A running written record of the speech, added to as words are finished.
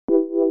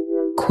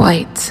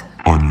Quite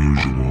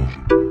unusual.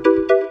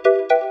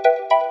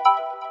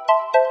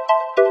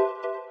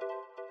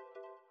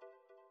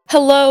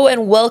 Hello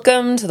and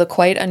welcome to the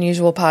Quite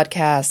Unusual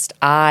podcast.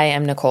 I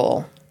am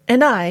Nicole.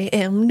 And I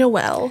am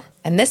Noelle.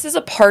 And this is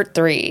a part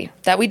 3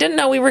 that we didn't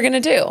know we were going to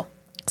do.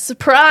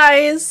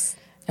 Surprise!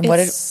 And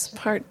It's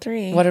part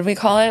 3. what did we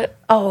call it?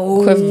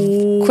 Oh.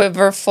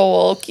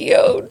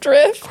 Quiverfolkio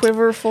drift?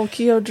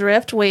 Quiverfolkio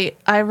drift. Wait,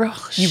 I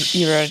wrote...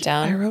 You wrote it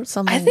down? I wrote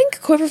something. I think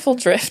Quiverful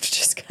drift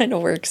just kind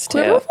of works too.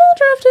 Quiverful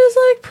drift is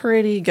like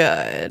pretty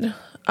good.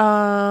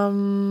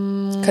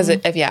 Because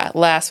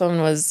last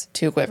one was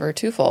too quiver,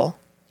 too full.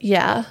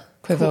 Yeah.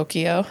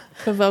 Quivokio.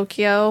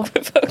 Quivokio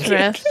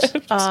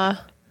drift.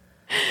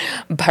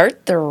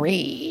 Part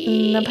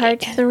 3.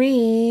 Part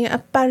 3.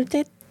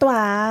 Parte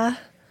 3.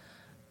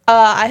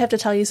 I have to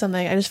tell you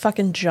something. I just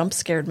fucking jump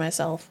scared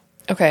myself.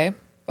 Okay.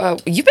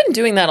 You've been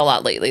doing that a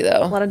lot lately,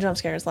 though. A lot of jump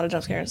scares.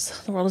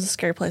 The world is a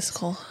scary place,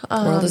 Nicole.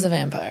 The world is a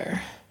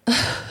vampire.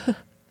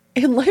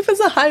 And life is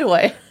a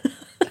highway.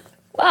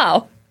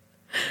 Wow.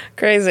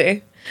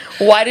 Crazy.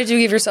 Why did you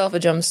give yourself a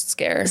jump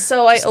scare?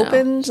 So I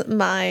opened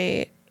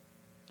my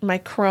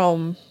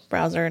Chrome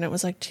browser and it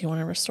was like, do you want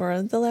to restore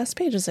the last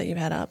pages that you've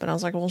had up? And I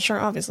was like, well, sure,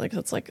 obviously, because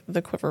it's like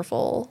the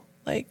Quiverful,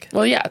 like...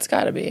 Well, yeah, it's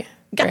got to be.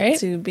 Got right?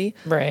 to be.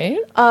 Right.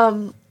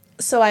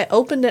 So I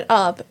opened it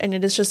up and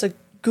it is just a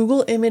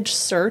Google image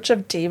search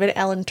of David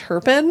Allen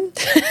Turpin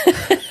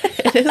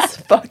and his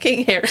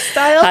fucking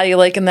hairstyle. How you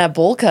liking that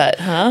bowl cut,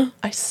 huh?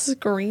 I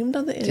screamed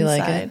on the inside. you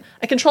like it?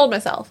 I controlled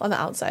myself on the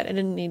outside. I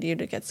didn't need you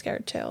to get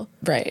scared too.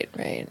 Right.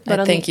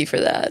 But Thank you for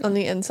that. On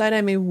the inside,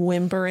 I'm a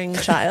whimpering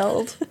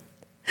child.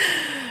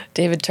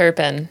 David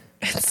Turpin.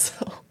 It's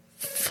so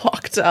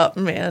fucked up,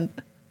 man.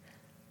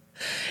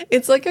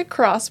 It's like a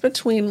cross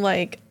between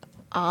like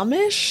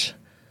Amish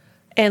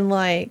and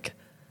like,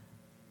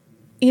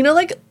 you know,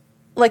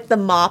 like the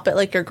mop at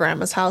like your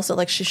grandma's house that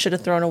like she should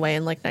have thrown away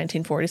in like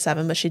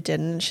 1947, but she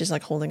didn't. And she's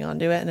like holding on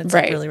to it, and it's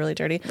like really, really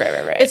dirty.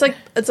 Right.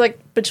 It's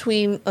like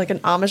between like an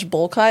Amish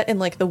bowl cut and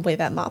like the way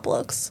that mop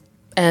looks.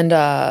 And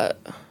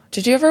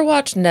did you ever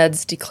watch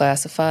Ned's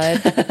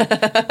Declassified?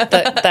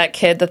 that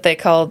kid that they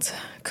called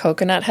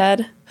Coconut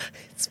Head.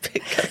 It's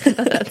big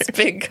coconut head. It's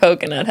big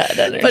coconut head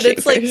energy, But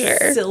it's like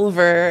sure.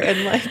 silver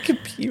and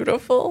like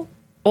beautiful.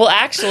 Well,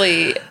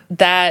 actually,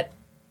 they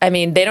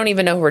don't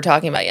even know who we're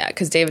talking about yet,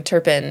 because David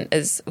Turpin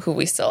is who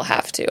we still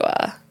have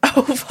to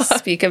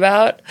speak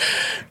about.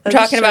 We're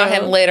talking about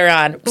him later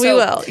on. We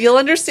will. You'll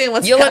understand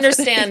what's You'll happening.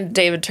 understand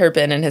David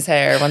Turpin and his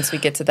hair once we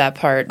get to that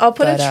part. I'll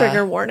put a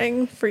trigger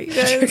warning for you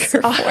guys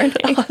on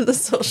the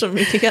social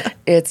media.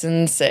 It's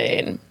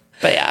insane.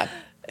 But yeah.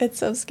 It's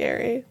so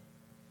scary.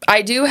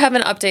 I do have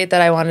an update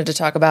that I wanted to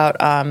talk about.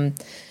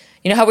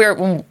 You know how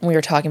when we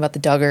were talking about the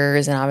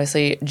Duggars, and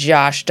obviously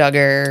Josh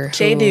Duggar.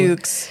 Jay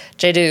Dukes,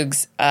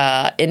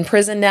 in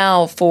prison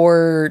now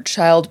for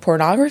child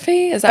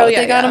pornography. Is that what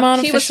they got him on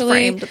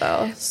officially? He was framed,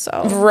 though.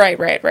 So Right.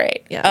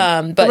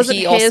 Yeah. But it wasn't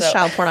he his also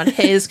child porn on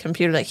his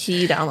computer that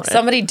he downloaded.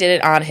 Somebody did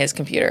it on his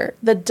computer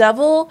The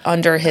devil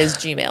under his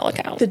Gmail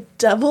account. The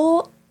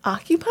devil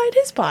occupied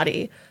his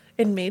body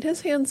and made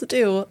his hands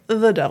do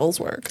the devil's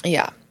work.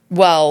 Yeah.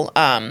 Well,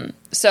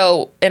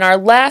 so in our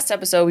last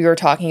episode, we were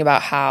talking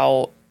about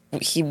how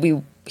he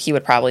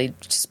would probably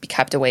just be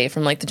kept away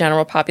from like the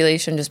general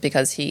population just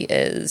because he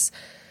is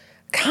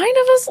kind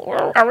of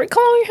are we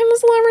calling him a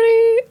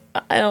celebrity?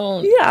 I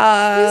don't.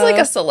 Yeah, he's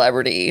like a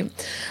celebrity.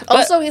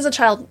 Also, he's a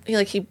child.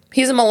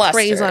 He's a molester.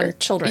 Preys on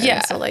children.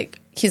 Yeah, so like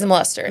he's a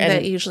molester, and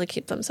they usually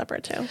keep them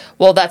separate too.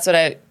 Well, that's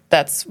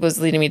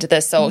was leading me to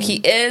this. So he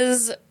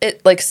is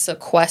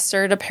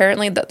sequestered.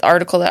 Apparently, the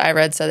article that I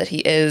read said that he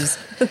is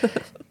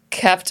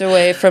kept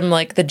away from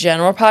like the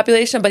general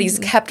population, but he's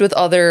kept with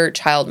other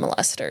child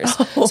molesters.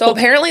 Oh. So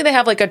apparently they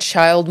have like a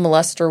child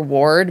molester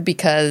ward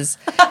because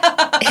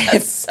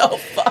it's so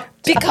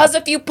fucked because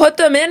if you put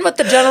them in with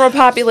the general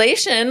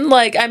population,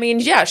 like, I mean,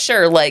 yeah,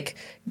 sure, like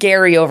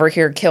Gary over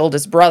here killed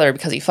his brother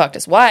because he fucked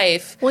his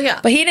wife. Well, yeah.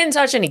 But he didn't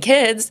touch any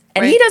kids,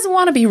 and he doesn't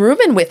want to be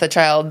rooming with a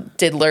child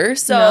diddler,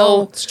 so...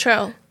 No, it's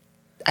true.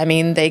 I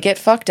mean, they get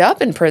fucked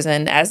up in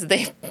prison, as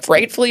they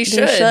rightfully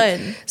should.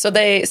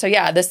 They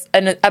should.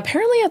 And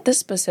apparently at this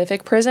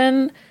specific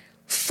prison,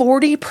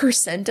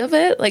 40% of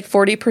it, like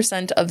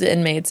 40% of the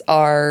inmates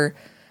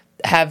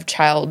have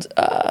child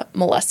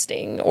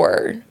molesting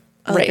or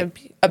rape,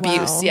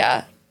 abuse,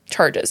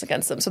 charges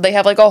against them. So they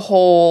have like a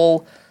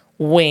whole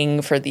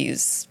wing for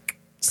these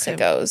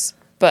sickos.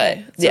 But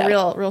it's a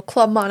real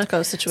Club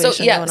Monaco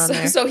situation going on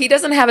there. So he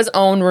doesn't have his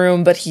own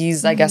room, but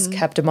he's, I guess,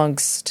 kept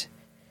amongst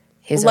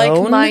his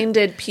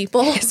like-minded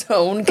people, his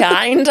own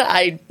kind.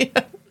 I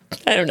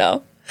don't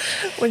know.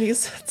 When you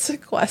said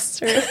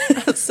sequester,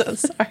 I'm so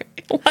sorry.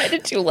 Why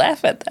did you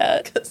laugh at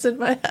that? Because in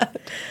my head,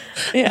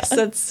 I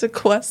said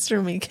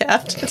sequester me,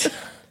 Captain.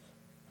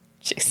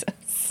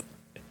 Jesus.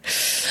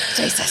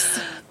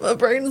 My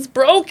brain's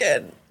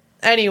broken.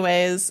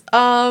 Anyways,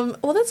 well,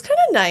 that's kind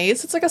of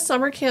nice. It's like a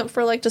summer camp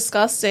for like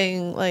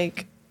disgusting,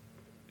 like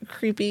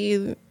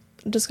creepy,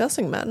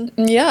 disgusting men.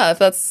 Yeah, if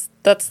that's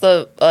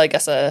the I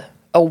guess a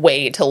a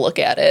way to look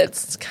at it.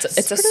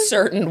 It's a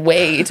certain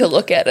way to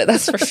look at it.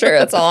 That's for sure.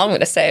 That's all I'm going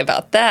to say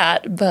about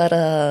that. But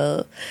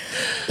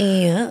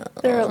yeah,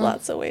 there are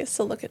lots of ways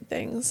to look at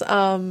things.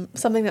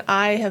 Something that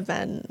I have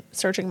been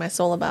searching my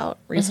soul about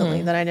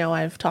recently that I know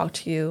I've talked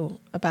to you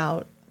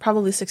about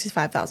probably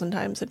 65,000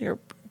 times, and you're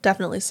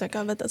definitely sick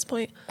of at this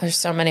point. There's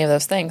so many of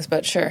those things,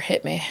 but sure,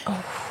 hit me.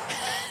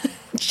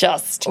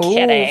 Just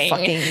kidding.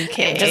 Fucking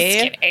kidding.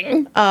 Just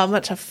kidding. I'm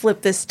about to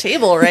flip this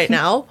table right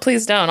now.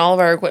 Please don't. All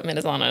of our equipment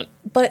is on it.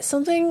 But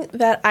something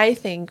that I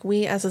think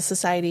we as a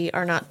society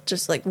are not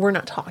just like, we're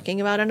not talking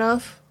about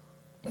enough.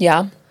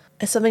 Yeah.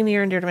 It's something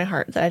near and dear to my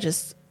heart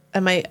that I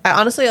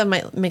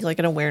might make like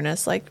an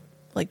awareness like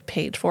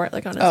page for it,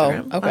 like on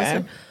Instagram. Oh,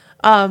 okay.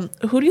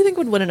 Honestly. Who do you think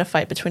would win in a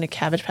fight between a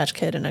Cabbage Patch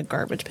Kid and a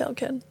Garbage Pail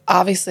Kid?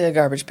 Obviously a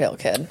Garbage Pail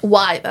Kid.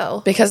 Why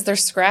though? Because they're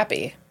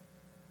scrappy.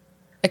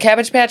 A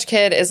Cabbage Patch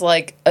Kid is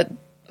like a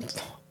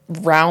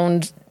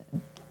round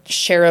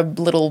cherub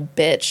little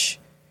bitch.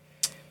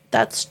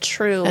 That's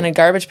true. And a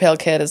Garbage Pail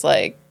Kid is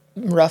like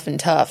rough and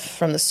tough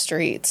from the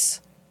streets.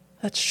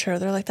 That's true.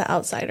 They're like the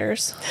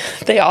outsiders.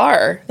 They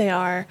are. They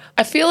are.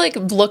 I feel like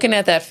looking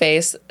at that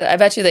face, I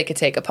bet you they could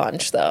take a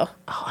punch though.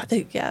 Oh, I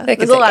think, yeah. They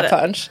could take a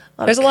punch.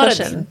 There's a lot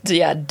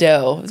of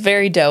dough.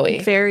 Very doughy.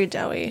 Very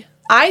doughy.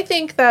 I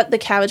think that the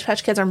Cabbage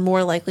Patch Kids are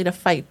more likely to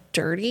fight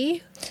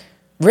dirty.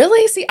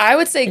 Really? See, I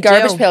would say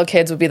Garbage Pail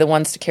Kids would be the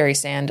ones to carry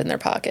sand in their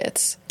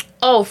pockets.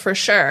 Oh, for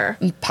sure.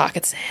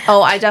 Pocket sand.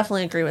 Oh, I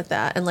definitely agree with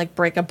that. And like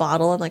break a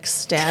bottle and like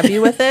stab you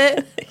with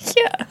it.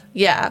 Yeah.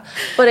 Yeah.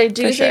 But I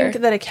do think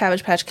that a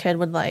Cabbage Patch Kid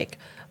would like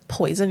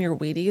poison your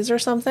Wheaties or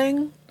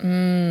something.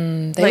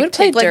 They like would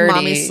play take dirty. like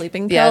mommy's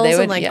sleeping pills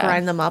and like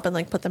grind them up and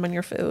like put them in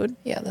your food.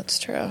 Yeah, that's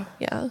true.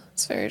 Yeah.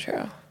 It's very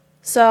true.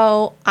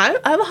 So I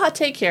have a hot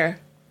take here.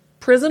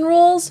 Prison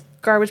rules,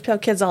 Garbage Pail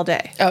Kids all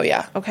day. Oh,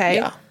 yeah. Okay.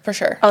 Yeah, for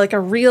sure. Like a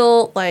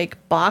real like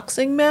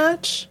boxing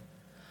match.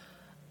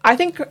 I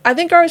think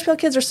Garbage Pail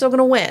Kids are still going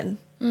to win,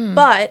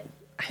 but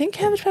I think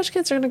Cabbage Patch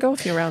Kids are going to go a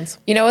few rounds.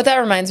 You know what that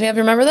reminds me of?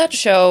 Remember that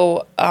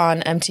show on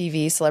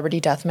MTV,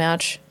 Celebrity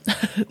Deathmatch?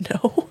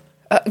 No.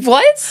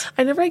 What?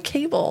 I never had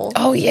cable.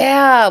 Oh,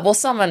 yeah. Well,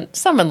 someone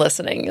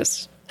listening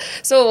is...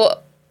 So,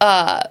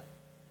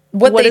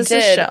 what they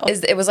did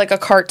is it was like a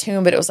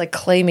cartoon, but it was like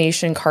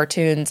claymation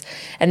cartoons,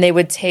 and they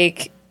would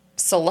take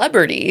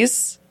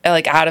celebrities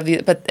like out of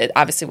the... But it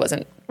obviously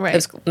wasn't... Right.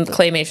 It was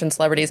claymation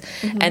celebrities,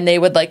 and they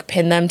would like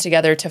pin them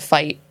together to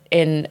fight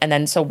and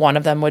then so one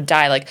of them would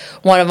die. Like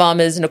one of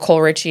them is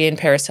Nicole Richie and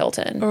Paris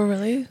Hilton. Oh,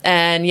 really?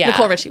 And yeah,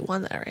 Nicole Richie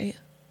won that, right?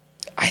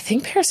 I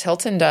think Paris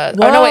Hilton does.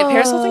 Whoa. Oh no, wait,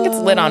 Paris Hilton gets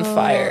lit on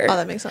fire. Oh,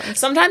 that makes sense.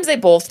 Sometimes they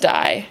both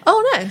die.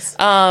 Oh, nice.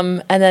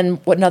 And then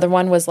another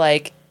one was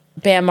like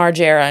Bam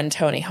Margera and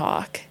Tony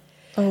Hawk.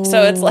 Oh.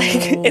 So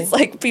it's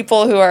like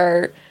people who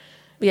are.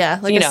 Yeah,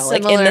 like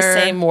like in the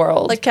same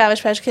world. Like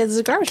Cabbage Patch Kids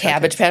is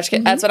Cabbage Patch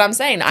Kids. That's what I'm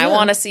saying. Yeah. I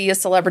want to see a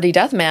celebrity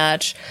death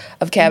match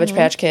of Cabbage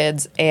Patch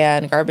Kids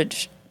and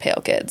Garbage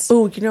Pail Kids.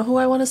 Oh, you know who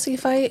I want to see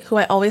fight? Who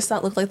I always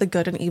thought looked like the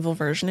good and evil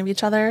version of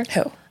each other?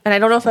 Who? And I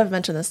don't know if I've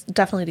mentioned this,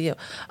 definitely to you.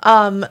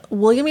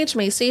 William H.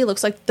 Macy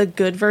looks like the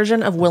good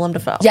version of Willem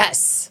Dafoe.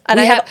 Yes. And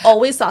I have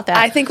always thought that.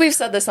 I think we've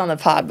said this on the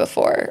pod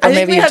before. Or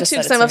maybe we have too,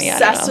 because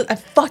I'm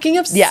fucking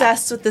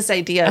obsessed with this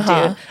idea,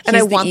 dude. And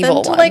I want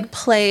them to like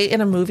play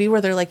in a movie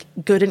where they're like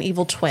good and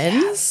evil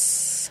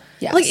twins.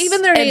 Yes. Like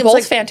even their names, both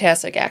like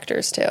fantastic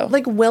actors too.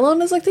 Like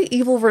Willem is like the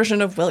evil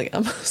version of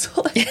William.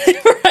 So like,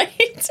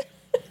 right.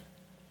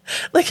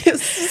 Like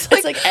it's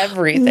like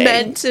everything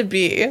meant to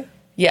be.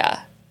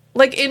 Yeah.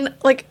 Like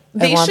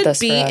they should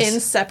be in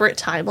separate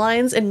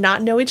timelines and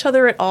not know each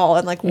other at all,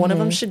 and like one of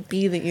them should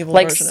be the evil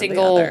version of the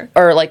other.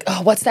 Or like,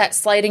 what's that,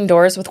 Sliding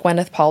Doors with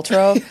Gwyneth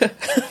Paltrow?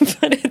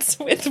 But it's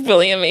with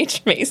William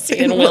H. Macy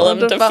and Willem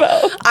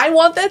Dafoe. I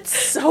want that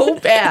so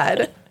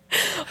bad.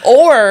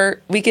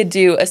 Or we could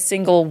do a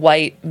single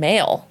white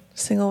male.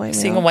 Single white male.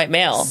 Single white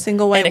male.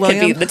 Single white and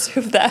William. It could be the two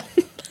of them.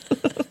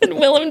 And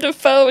Willem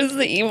Dafoe is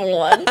the evil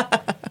one.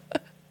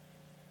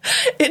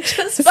 It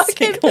just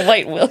fucking single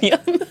white William.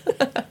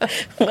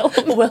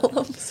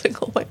 Willem,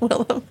 single white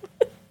Willem.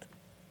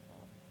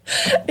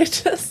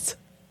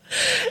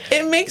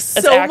 It makes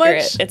so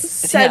much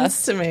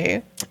sense to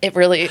me. It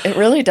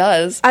really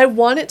does. I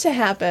want it to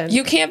happen.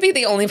 You can't be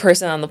the only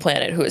person on the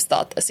planet who has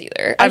thought this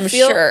either. I'm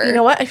sure. You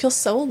know what? I feel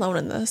so alone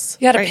in this.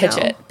 You got to pitch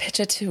it.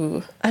 Pitch it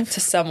to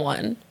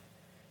someone.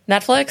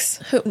 Netflix?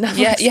 Netflix?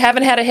 Yeah, you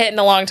haven't had a hit in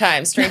a long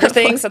time. Stranger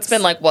Things, that's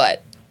been like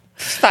what?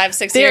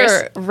 5-6 years?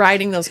 They're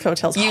riding those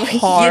coattails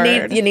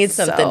hard. You need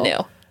something new.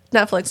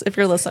 Netflix, if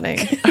you're listening,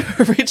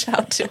 reach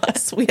out to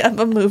us. We have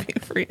a movie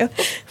for you.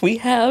 We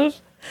have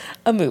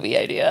a movie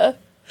idea.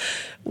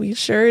 We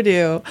sure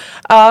do.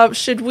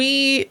 Should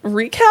we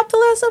recap the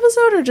last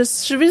episode, or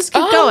should we just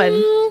keep going?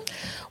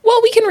 Well,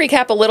 we can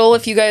recap a little.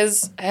 If you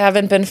guys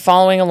haven't been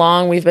following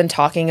along, we've been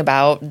talking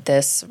about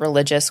this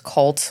religious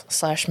cult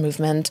 /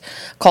 movement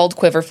called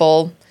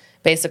Quiverful.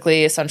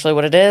 Basically, essentially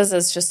what it is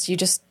just you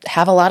just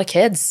have a lot of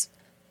kids.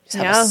 You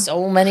just have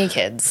so many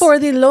kids. For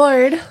the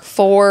Lord.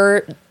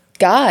 For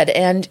God.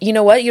 And you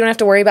know what? You don't have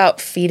to worry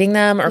about feeding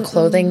them or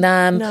clothing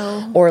them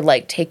or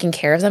like taking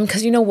care of them.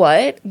 Because you know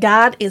what?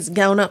 God is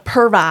gonna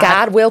provide.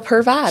 God will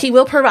provide. He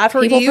will provide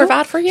for you. He will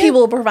provide for you. He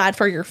will provide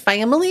for your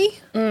family.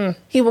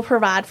 He will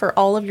provide for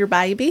all of your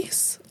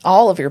babies.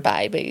 All of your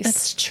babies.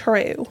 That's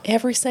true.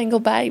 Every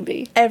single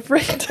baby.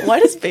 Why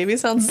does baby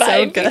sound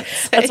so good?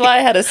 That's why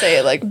I had to say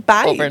it like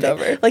over and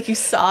over. Like you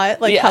saw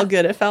it, like how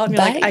good it felt. And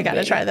you're like, I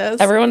gotta try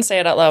this. Everyone say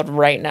it out loud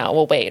right now.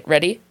 Well, wait.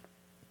 Ready?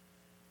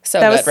 So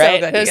that good, was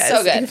right? So good, it was guys.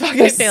 so good.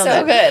 It was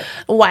so good.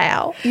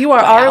 Wow. You are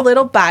our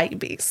little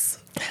babies.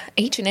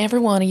 Each and every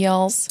one of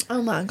y'all's.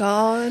 Oh my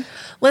God.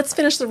 Let's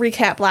finish the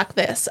recap like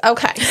this.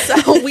 Okay.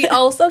 So we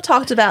also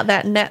talked about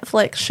that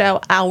Netflix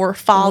show, Our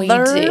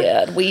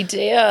Father. We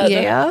did.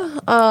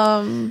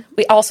 Yeah.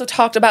 We also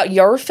talked about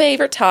your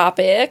favorite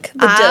topic,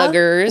 the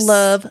Duggars.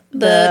 Love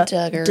the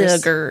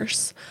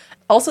Duggars.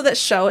 Also, that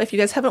show, if you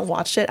guys haven't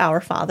watched it,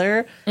 Our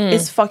Father,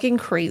 is fucking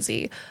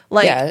crazy.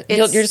 Like,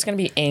 you're just going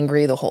to be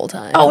angry the whole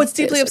time. Oh, it's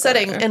deeply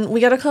upsetting. And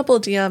we got a couple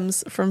of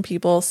DMs from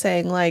people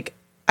saying, like,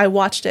 I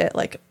watched it,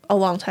 like, a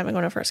long time ago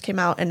when it first came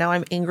out, and now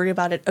I'm angry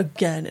about it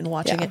again and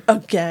watching it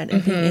again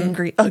and being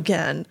angry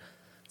again.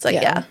 It's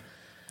like, yeah,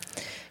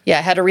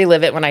 I had to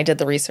relive it when I did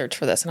the research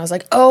for this, and I was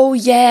like, oh,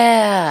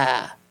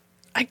 yeah.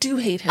 I do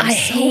hate him I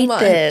hate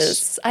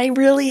this. I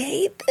really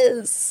hate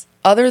this.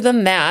 Other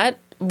than that,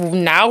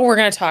 now we're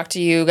going to talk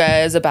to you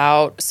guys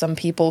about some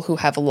people who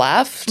have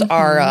left.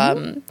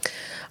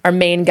 Our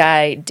main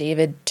guy,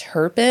 David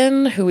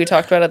Turpin, who we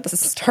talked about at the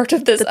start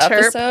of this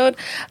episode.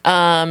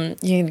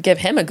 You can give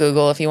him a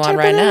Google if you want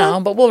right now,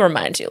 but we'll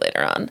remind you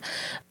later on.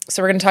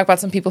 So we're going to talk about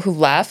some people who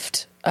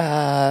left,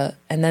 and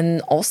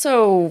then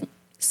also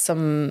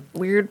some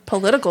weird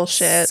political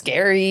shit.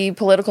 Scary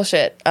political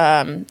shit.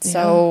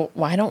 So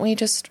why don't we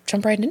just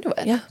jump right into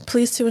it? Yeah.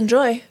 Please to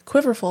enjoy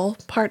Quiverful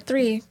Part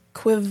 3.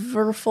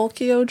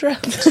 Quiverfolkio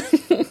Draft.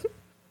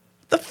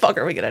 The fuck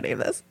are we gonna name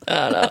this?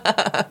 I don't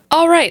know.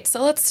 All right,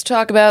 so let's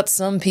talk about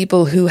some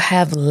people who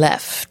have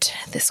left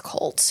this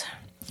cult.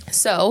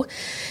 So,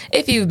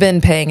 if you've been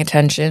paying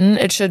attention,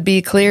 it should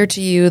be clear to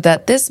you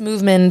that this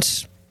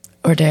movement,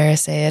 or dare I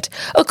say it,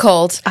 a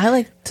cult. I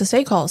like to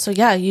say cult, so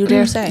yeah, you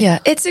dare say. Yeah,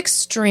 it's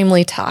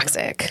extremely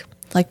toxic.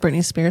 Like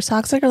Britney Spears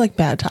toxic or like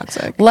bad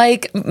toxic?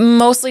 Like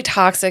mostly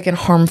toxic and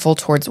harmful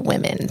towards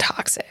women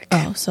toxic.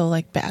 Oh, so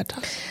like bad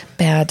toxic.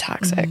 Bad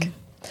toxic.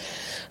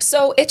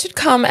 So it should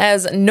come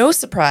as no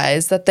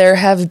surprise that there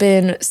have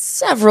been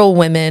several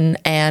women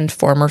and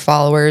former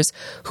followers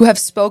who have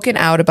spoken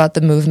out about the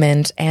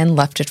movement and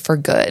left it for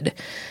good.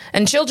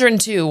 And children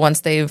too, once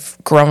they've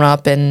grown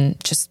up and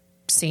just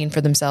seen for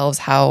themselves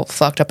how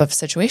fucked up of a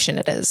situation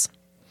it is.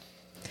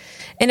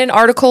 In an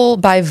article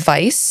by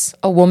Vice,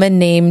 a woman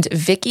named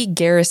Vicky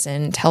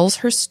Garrison tells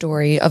her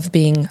story of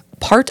being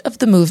part of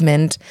the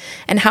movement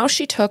and how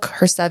she took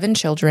her 7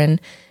 children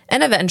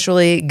and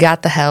eventually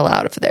got the hell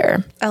out of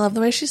there. I love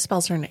the way she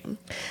spells her name.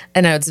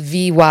 I know, it's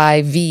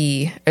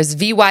V-Y-V, it's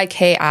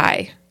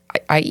V-Y-K-I-I-E.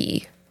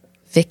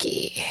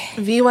 Vicky.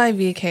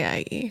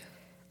 V-Y-V-K-I-E.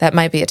 That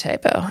might be a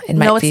typo.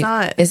 No, it's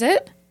not. Is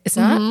it? It's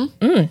not?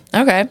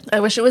 Okay. I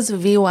wish it was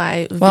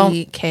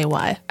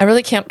V-Y-V-K-Y. I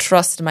really can't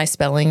trust my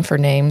spelling for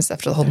names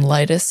after the whole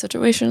Midas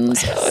situation.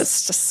 So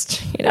it's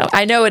just,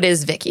 I know it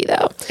is Vicky,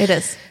 though. It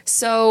is.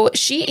 So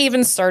she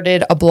even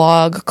started a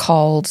blog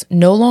called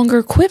No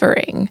Longer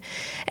Quivering.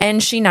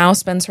 And she now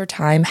spends her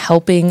time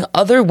helping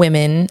other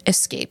women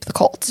escape the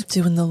cult.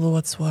 Doing the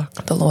Lord's work.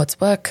 The Lord's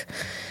work.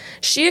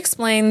 She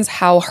explains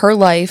how her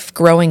life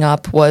growing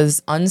up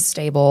was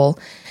unstable,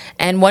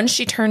 and once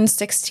she turned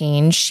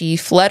 16, she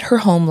fled her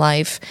home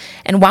life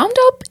and wound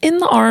up in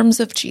the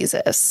arms of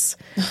Jesus.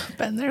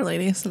 Been there,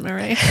 ladies. Am I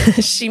right?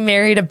 She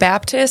married a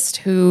Baptist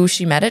who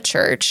she met at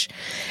church,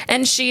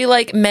 and she,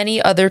 like many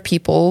other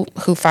people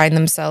who find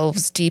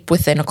themselves deep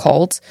within a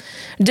cult,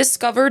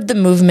 discovered the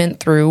movement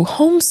through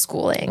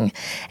homeschooling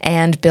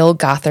and Bill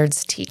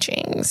Gothard's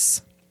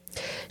teachings.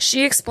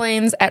 She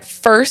explains at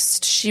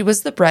first she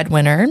was the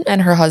breadwinner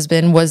and her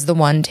husband was the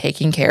one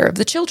taking care of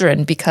the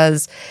children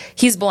because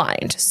he's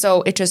blind.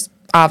 So it just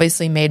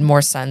obviously made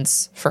more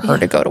sense for her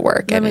to go to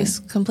work. That makes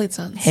complete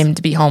sense. Him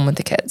to be home with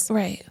the kids.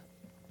 Right.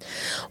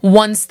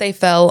 Once they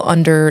fell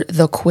under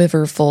the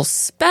Quiverful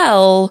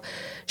spell,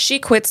 she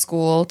quit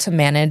school to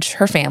manage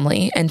her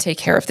family and take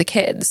care of the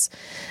kids.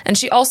 And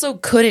she also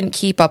couldn't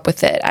keep up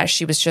with it as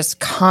she was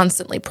just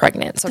constantly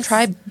pregnant. So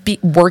try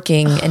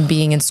working and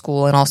being in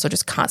school and also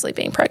just constantly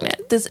being pregnant.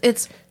 It's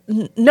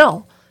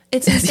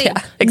insane.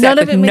 Yeah, exactly. None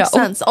of it makes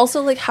sense.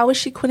 Also, like, how is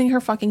she quitting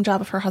her fucking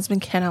job if her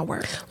husband cannot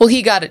work? Well,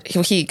 he got it.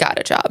 He got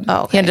a job.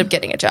 Oh, okay. He ended up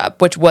getting a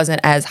job, which wasn't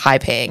as high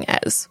paying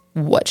as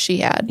what she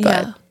had.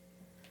 But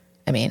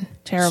I mean,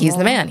 terrible. He's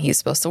the man. He's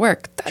supposed to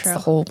work. That's True. the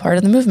whole part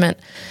of the movement.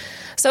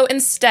 So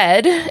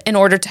instead, in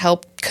order to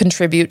help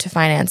contribute to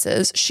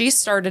finances, she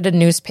started a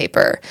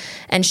newspaper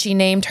and she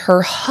named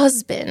her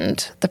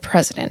husband the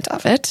president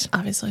of it.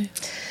 Obviously.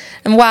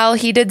 And while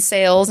he did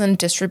sales and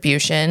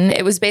distribution,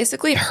 it was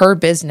basically her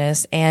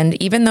business.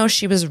 And even though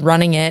she was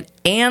running it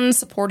and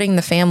supporting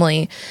the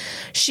family,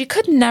 she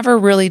could never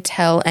really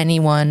tell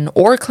anyone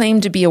or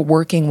claim to be a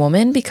working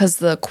woman because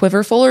the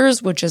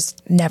Quiverfullers would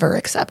just never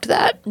accept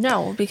that.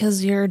 No,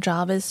 because your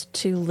job is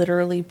to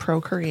literally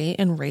procreate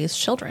and raise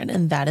children,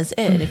 and that is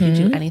it. If you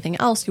do anything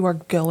else, you are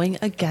going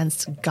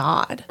against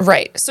God.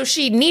 Right. So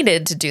she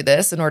needed to do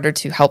this in order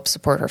to help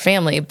support her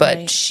family,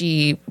 but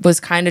she was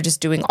kind of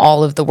just doing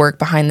all of the work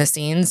behind the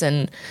scenes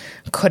and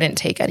couldn't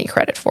take any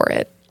credit for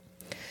it.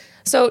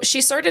 So she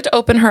started to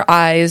open her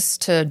eyes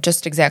to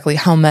just exactly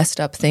how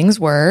messed up things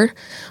were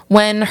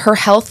when her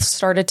health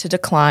started to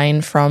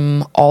decline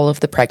from all of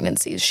the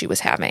pregnancies she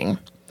was having.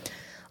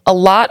 A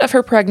lot of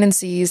her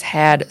pregnancies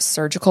had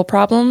surgical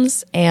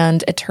problems,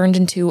 and it turned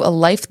into a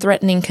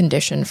life-threatening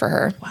condition for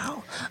her.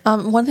 Wow.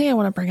 One thing I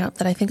want to bring up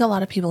that I think a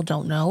lot of people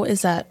don't know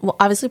is that, well,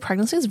 obviously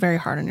pregnancy is very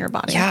hard on your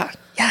body. Yeah.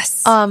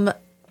 Yes. And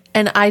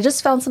I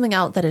just found something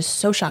out that is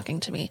so shocking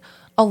to me.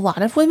 A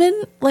lot of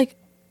women, like,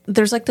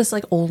 there's like this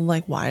like old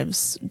like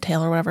wives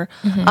tale or whatever,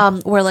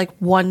 where like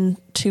one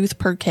tooth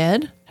per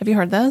kid. Have you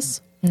heard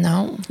this?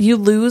 No. You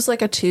lose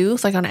like a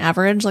tooth, like on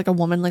average, like a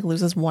woman like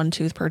loses one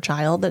tooth per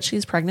child that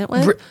she's pregnant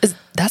with.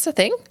 That's a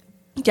thing?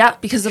 Yeah,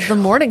 because of the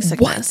morning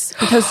sickness. What?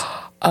 Because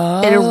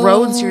it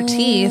erodes your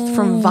teeth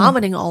from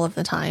vomiting all of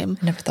the time.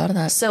 I never thought of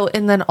that. So,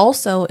 and then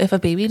also if a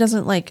baby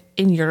doesn't like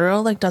in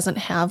utero, like doesn't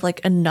have like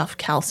enough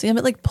calcium,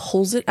 it like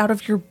pulls it out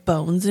of your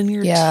bones in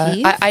your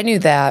teeth. I knew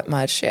that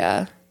much.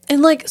 Yeah.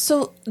 And like,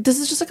 so this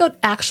is just like an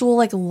actual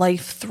like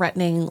life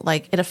threatening,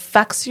 like it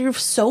affects you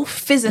so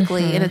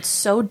physically and it's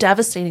so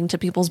devastating to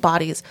people's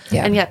bodies.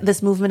 Yeah. And yet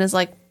this movement is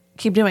like,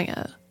 keep doing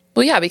it.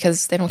 Well, yeah,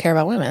 because they don't care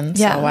about women.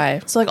 Yeah. So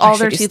why? So like all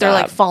their teeth are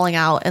like falling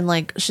out and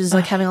like she's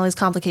like having all these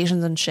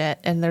complications and shit.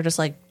 And they're just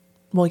like,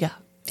 well, yeah,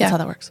 that's how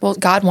that works. Well,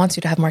 God wants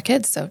you to have more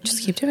kids. So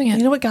just keep doing it.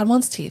 You know what? God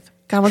wants teeth.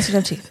 God wants you to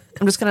have teeth.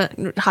 I'm just going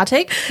to hot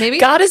take, maybe.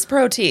 God is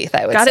pro teeth,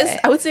 I would say.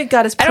 I would say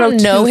God is pro tooth. I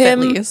don't know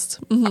him at least.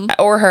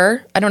 Or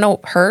her. I don't know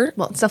her.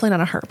 Well, it's definitely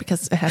not a her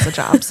because it has a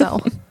job.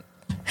 So,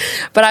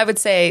 but I would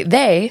say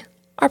they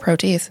are pro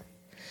teeth.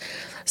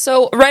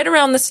 So right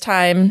around this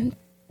time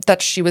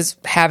that she was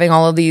having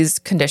all of these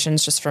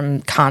conditions just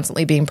from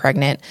constantly being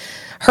pregnant,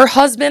 her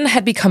husband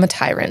had become a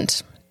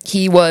tyrant.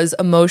 He was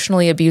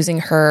emotionally abusing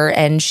her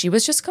and she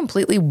was just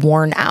completely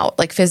worn out,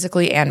 like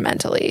physically and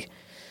mentally.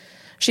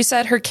 She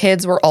said her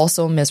kids were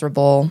also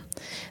miserable.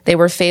 They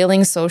were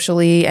failing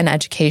socially and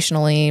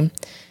educationally.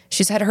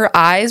 She said her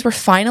eyes were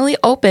finally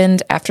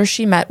opened after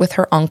she met with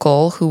her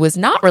uncle, who was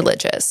not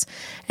religious,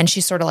 and she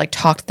sort of like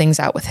talked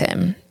things out with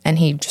him, and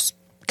he just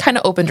kind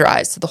of opened her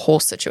eyes to the whole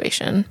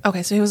situation.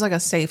 Okay, so he was like a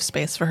safe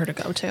space for her to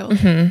go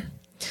to.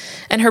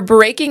 And her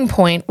breaking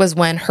point was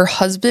when her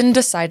husband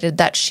decided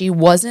that she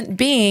wasn't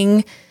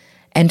being,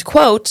 end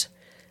quote,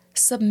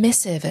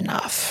 submissive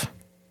enough.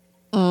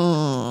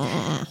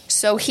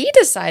 So he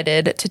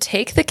decided to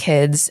take the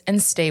kids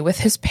and stay with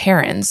his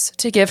parents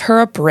to give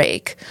her a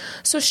break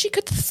so she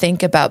could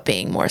think about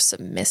being more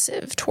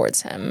submissive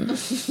towards him.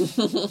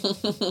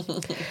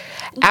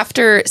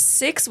 After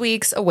 6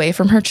 weeks away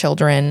from her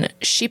children,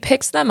 she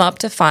picks them up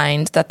to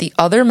find that the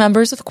other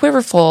members of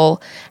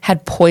Quiverful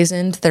had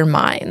poisoned their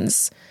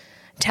minds,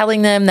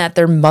 telling them that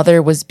their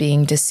mother was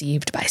being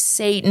deceived by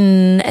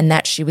Satan and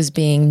that she was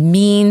being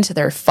mean to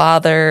their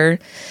father.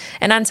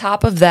 And on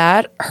top of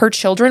that, her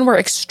children were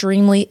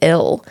extremely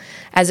ill,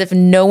 as if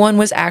no one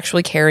was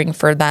actually caring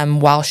for them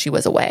while she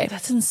was away.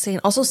 That's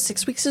insane. Also,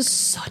 6 weeks is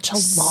such a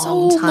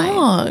long time.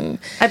 Long.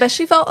 I bet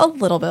she felt a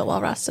little bit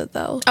well rested,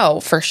 though.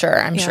 Oh, for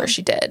sure. I'm sure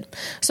she did.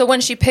 So when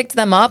she picked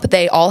them up,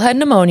 they all had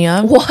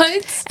pneumonia.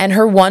 What? And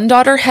her one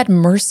daughter had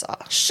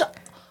MRSA.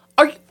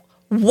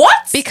 What?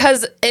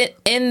 Because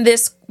in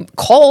this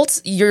cult,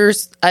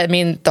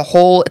 the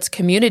whole, it's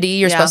community.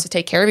 You're supposed to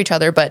take care of each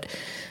other, but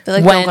they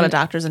like don't go to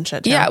doctors and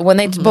shit. Yeah,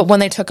 but when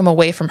they took him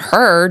away from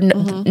her,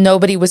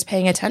 nobody was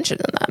paying attention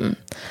to them.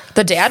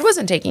 The dad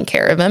wasn't taking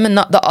care of him, and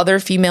the other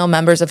female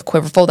members of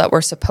Quiverful that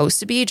were supposed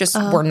to be just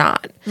were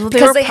not. Well,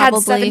 because they had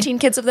 17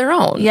 kids of their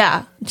own.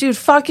 Yeah. Dude,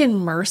 fucking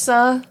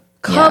MRSA.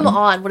 Come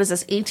on. What is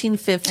this,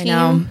 1815? I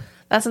know.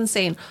 That's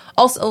insane.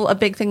 Also, a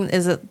big thing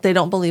is that they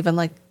don't believe in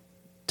like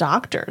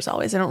doctors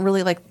always. They don't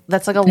really like,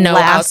 that's like a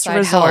last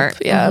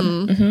resort. Help.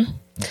 Yeah.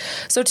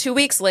 So 2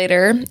 weeks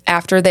later,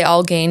 after they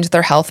all gained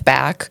their health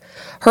back,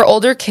 her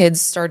older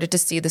kids started to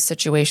see the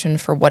situation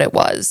for what it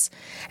was.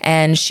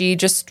 And she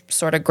just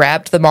sort of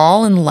grabbed them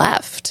all and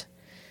left.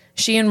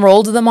 She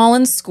enrolled them all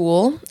in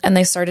school, and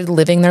they started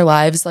living their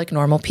lives like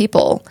normal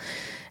people.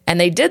 And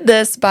they did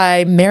this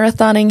by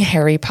marathoning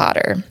Harry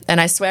Potter.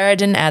 And I swear I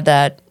didn't add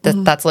that.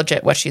 That's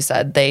legit what she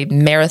said. They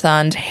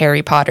marathoned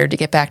Harry Potter to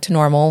get back to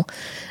normal.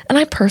 And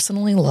I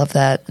personally love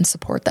that and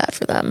support that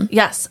for them.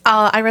 Yes.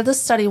 I read this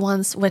study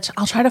once, which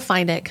I'll try to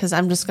find it because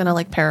I'm just going to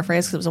like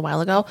paraphrase because it was a while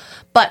ago.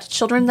 But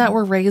children that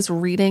were raised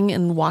reading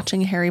and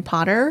watching Harry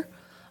Potter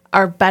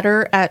are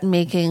better at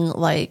making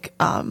like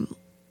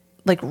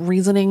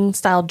reasoning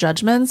style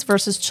judgments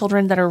versus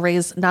children that are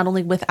raised not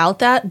only without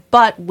that,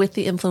 but with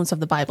the influence of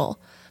the Bible.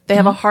 They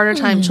have a harder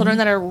time. Children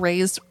that are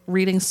raised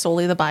reading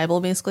solely the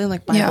Bible, basically,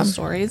 like Bible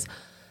stories,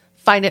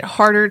 find it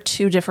harder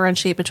to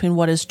differentiate between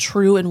what is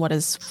true and what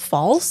is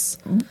false,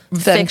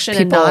 fiction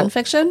and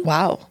nonfiction.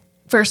 Wow.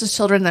 Versus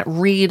children that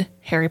read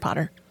Harry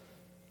Potter.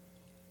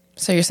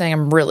 So you're saying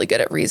I'm really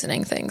good at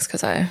reasoning things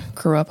because I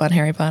grew up on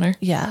Harry Potter?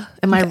 Yeah.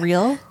 Am I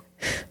real?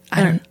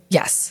 I don't.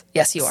 Yes.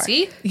 Yes, you are.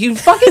 See? You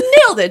fucking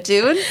nailed it,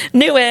 dude.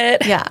 Knew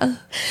it. Yeah.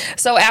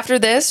 So after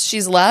this,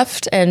 she's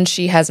left and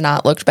she has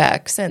not looked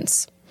back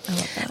since. I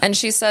love that. And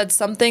she said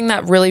something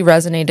that really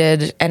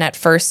resonated. And at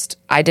first,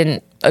 I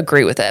didn't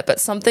agree with it, but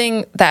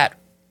something that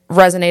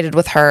resonated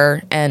with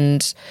her,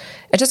 and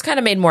it just kind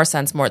of made more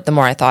sense the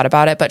more I thought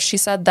about it. But she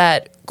said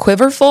that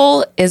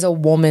Quiverful is a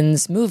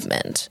woman's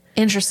movement.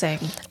 Interesting.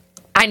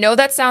 I know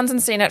that sounds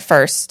insane at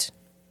first.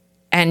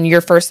 And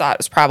your first thought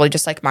was probably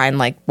just like mine,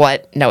 like,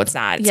 what? No, it's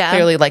not. It's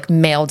clearly like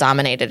male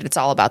dominated. It's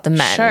all about the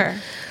men. Sure.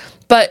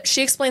 But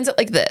she explains it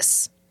like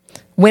this.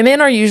 Women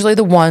are usually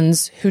the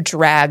ones who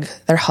drag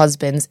their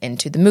husbands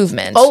into the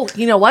movement. Oh,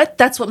 you know what?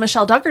 That's what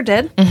Michelle Duggar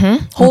did.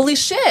 Mm-hmm. Holy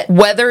shit.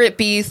 Whether it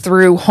be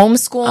through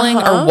homeschooling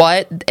or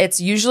what, it's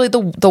usually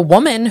the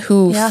woman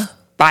who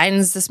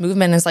finds this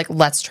movement is like,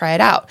 let's try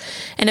it out.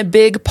 And a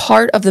big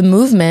part of the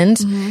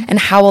movement and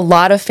how a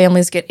lot of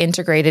families get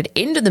integrated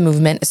into the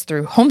movement is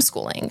through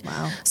homeschooling.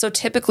 Wow. So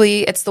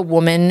typically it's the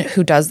woman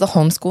who does the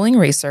homeschooling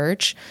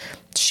research.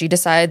 She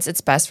decides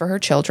it's best for her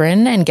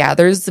children and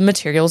gathers the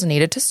materials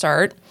needed to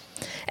start.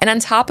 And on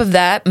top of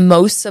that,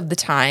 most of the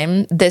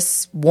time,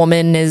 this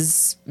woman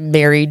is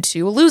married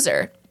to a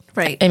loser.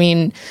 Right. I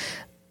mean,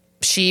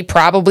 she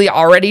probably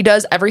already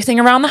does everything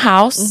around the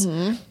house.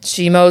 Mm-hmm.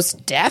 She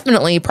most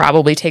definitely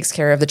probably takes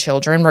care of the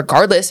children,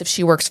 regardless if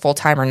she works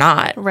full-time or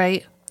not.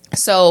 Right.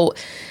 So,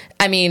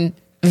 I mean,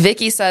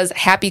 Vicky says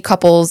happy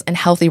couples and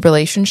healthy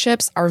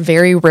relationships are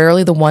very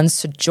rarely the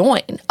ones to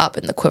join up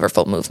in the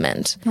Quiverful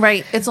movement.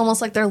 Right. It's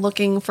almost like they're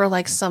looking for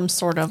like some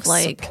sort of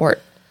like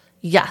support.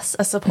 Yes,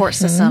 a support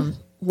system.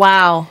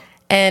 Wow.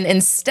 And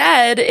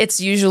instead,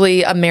 it's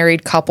usually a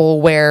married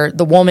couple where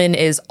the woman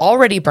is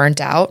already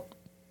burnt out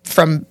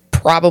from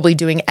probably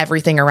doing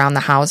everything around the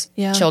house,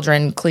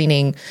 children,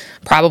 cleaning,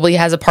 probably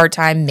has a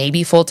part-time,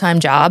 maybe full-time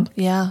job.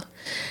 Yeah.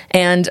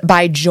 And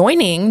by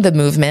joining the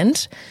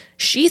movement,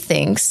 she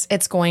thinks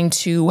it's going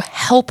to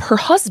help her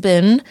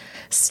husband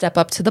step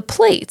up to the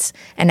plate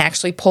and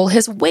actually pull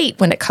his weight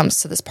when it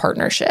comes to this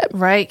partnership.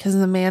 Right, because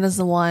the man is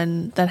the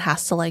one that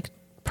has to like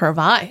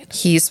provide.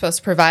 He's supposed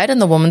to provide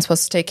and the woman's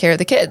supposed to take care of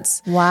the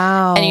kids.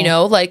 Wow. And, you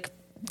know, like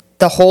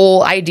the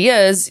whole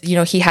idea is, you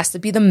know, he has to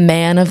be the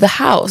man of the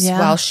house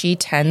while she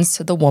tends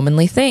to the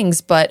womanly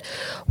things. But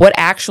what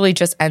actually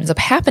just ends up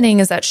happening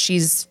is that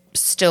she's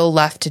still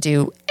left to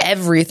do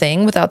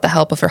everything without the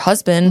help of her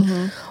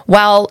husband,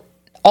 while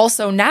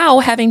also now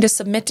having to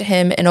submit to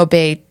him and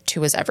obey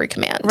to his every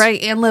command.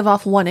 Right, and live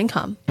off one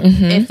income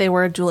if they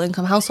were a dual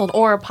income household,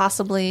 or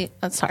possibly,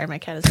 sorry, my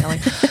cat is yelling,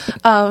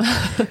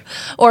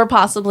 or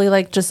possibly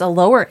like just a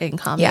lower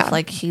income if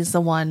like he's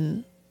the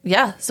one.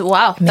 Yeah. So,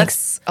 wow. It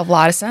makes a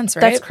lot of sense,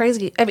 right? That's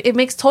crazy. It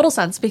makes total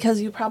sense because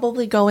you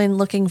probably go in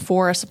looking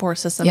for a support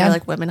system. You're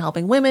like, women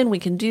helping women. We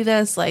can do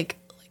this. Like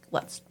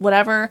let's,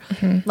 whatever,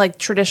 like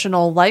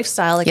traditional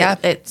lifestyle. Like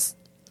it's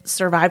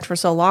survived for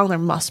so long. There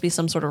must be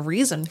some sort of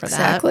reason for that.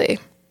 Exactly.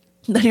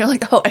 Then you're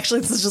like, oh, actually,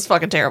 this is just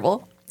fucking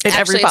terrible. In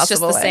every possible it's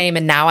just the way. same.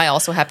 And now I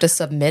also have to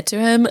submit to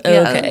him.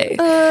 Okay.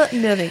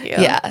 No, thank you.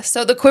 Yeah.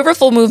 So the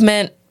Quiverful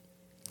movement,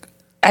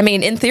 I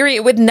mean, in theory,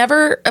 it would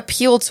never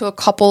appeal to a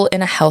couple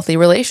in a healthy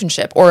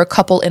relationship or a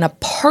couple in a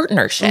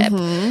partnership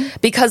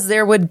because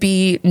there would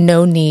be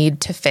no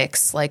need to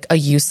fix like a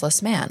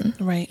useless man,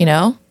 right? You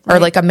know, or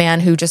like a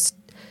man who just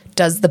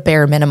does the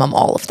bare minimum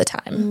all of the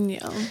time.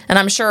 Yeah. And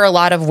I'm sure a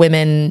lot of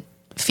women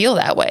feel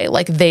that way.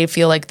 Like they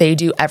feel like they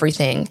do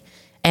everything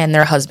and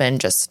their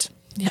husband just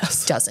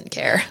doesn't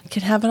care. You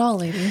can have it all,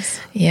 ladies.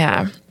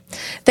 Yeah.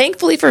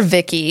 Thankfully for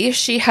Vicky,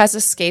 she has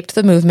escaped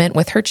the movement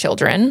with her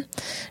children.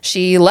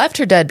 She left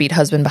her deadbeat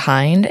husband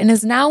behind and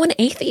is now an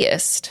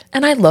atheist.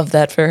 And I love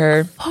that for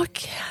her.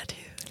 Fuck yeah, dude.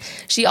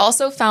 She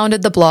also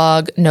founded the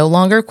blog No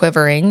Longer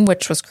Quivering,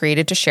 which was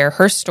created to share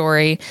her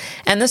story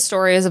and the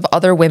stories of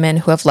other women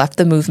who have left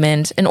the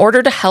movement in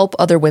order to help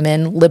other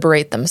women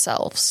liberate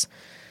themselves.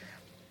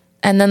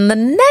 And then the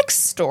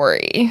next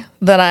story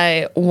that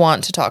I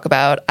want to talk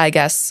about, I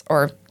guess,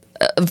 or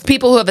of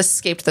people who have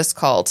escaped this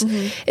cult,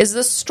 is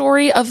the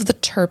story of the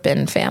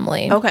Turpin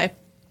family. Okay.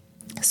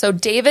 So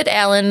David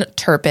Allen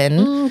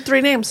Turpin.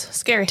 3 names.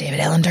 Scary. David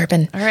Allen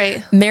Turpin. All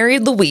right.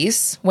 Married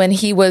Louise when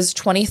he was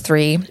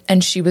 23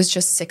 and she was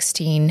just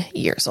 16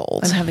 years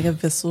old. I'm having a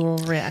visceral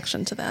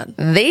reaction to that.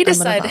 They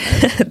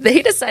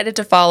decided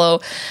to follow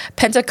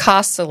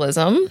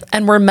Pentecostalism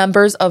and were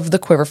members of the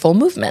Quiverful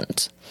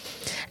movement.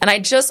 And I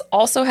just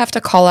also have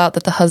to call out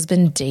that the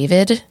husband,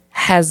 David,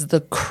 has the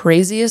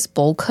craziest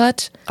bowl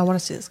cut I want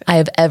to see this guy. I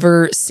have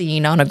ever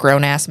seen on a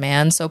grown-ass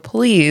man. So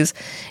please,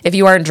 if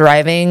you aren't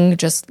driving,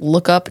 just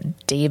look up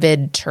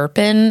David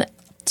Turpin.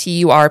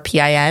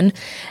 Turpin,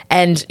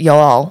 and you'll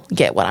all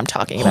get what I'm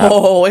talking about.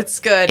 Oh, it's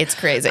good. It's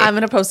crazy. I'm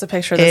going to post a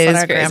picture of this on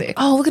our gram.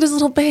 Oh, look at his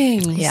little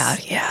bangs. Yeah,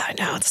 I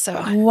know. It's so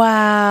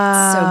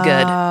wow.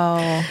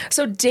 So good.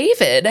 So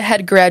David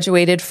had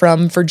graduated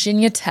from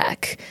Virginia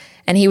Tech,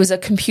 and he was a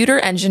computer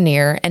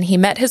engineer, and he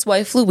met his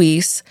wife,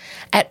 Louise,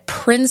 at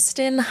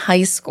Princeton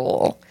High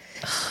School.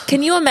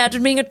 Can you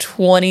imagine being a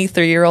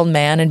 23-year-old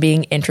man and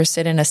being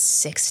interested in a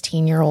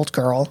 16-year-old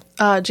girl?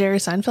 Jerry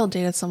Seinfeld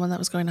dated someone that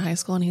was going to high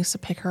school, and he used to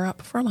pick her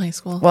up from high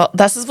school. Well,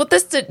 this is what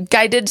this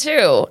guy did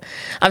too.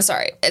 I'm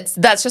sorry.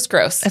 That's just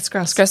gross. It's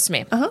gross. It's gross to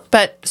me.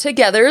 But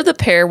together, the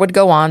pair would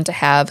go on to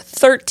have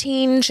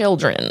 13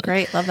 children.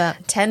 Great. Love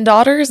that. 10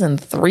 daughters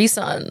and 3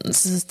 sons.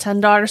 This is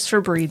 10 daughters for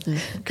breeding.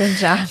 Good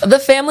job. The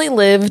family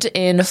lived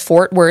in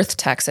Fort Worth,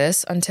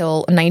 Texas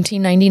until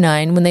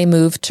 1999 when they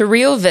moved to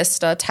Rio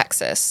Vista,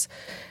 Texas.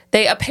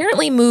 They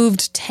apparently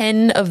moved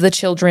 10 of the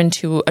children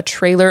to a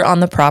trailer on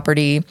the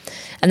property,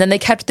 and then they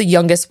kept the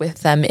youngest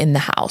with them in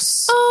the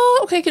house. Oh,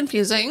 okay,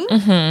 confusing.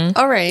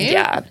 All right.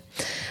 Yeah.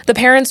 The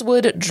parents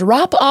would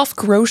drop off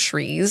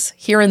groceries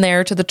here and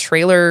there to the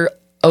trailer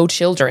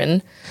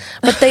children,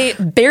 but they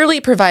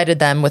barely provided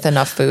them with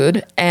enough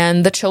food,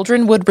 and the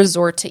children would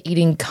resort to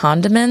eating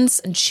condiments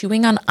and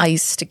chewing on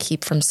ice to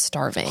keep from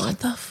starving. What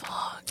the fuck?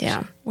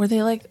 Yeah. Were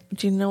they like,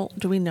 do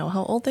we know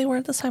how old they were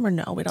at this time or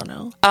no? We don't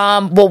know.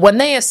 Well, when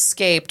they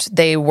escaped,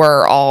 they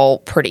were all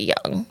pretty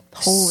young.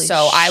 Holy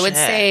So shit. I would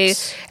say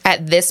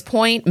at this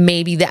point,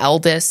 maybe the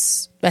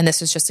eldest, and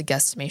this is just a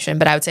guesstimation,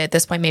 but I would say at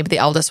this point, maybe the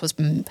eldest was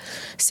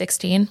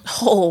 16.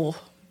 Oh.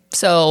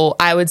 So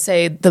I would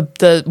say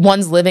the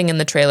ones living in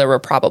the trailer were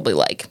probably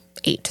like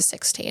 8 to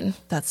 16.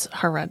 That's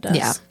horrendous.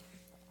 Yeah.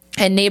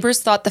 And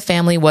neighbors thought the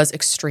family was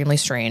extremely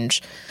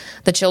strange.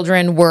 The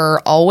children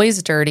were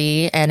always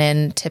dirty, and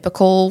in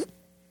typical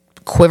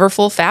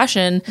quiverful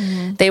fashion,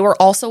 they were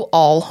also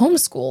all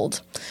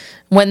homeschooled.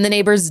 When the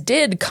neighbors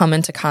did come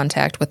into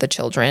contact with the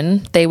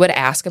children, they would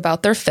ask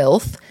about their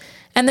filth,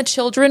 and the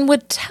children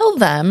would tell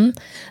them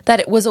that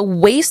it was a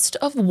waste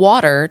of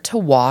water to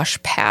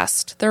wash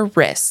past their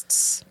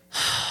wrists.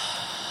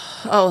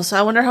 Oh, so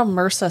I wonder how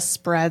MRSA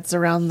spreads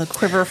around the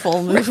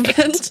quiverful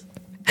movement.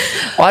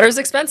 Water's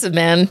expensive,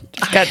 man.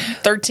 You've got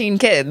 13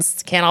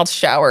 kids. Can't all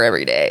shower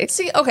every day.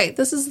 See, okay,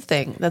 this is the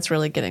thing that's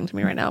really getting to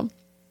me right now.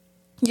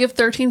 You have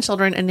 13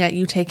 children, and yet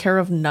you take care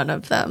of none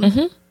of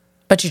them.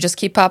 But you just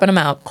keep popping them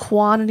out.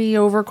 Quantity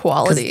over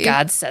quality. Because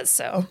God says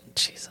so.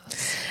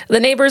 Jesus. The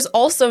neighbors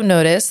also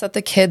noticed that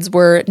the kids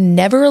were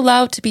never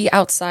allowed to be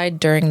outside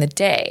during the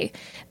day.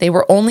 They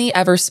were only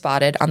ever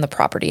spotted on the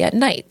property at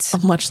night.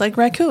 Much like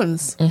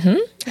raccoons.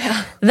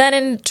 Yeah. Then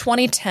in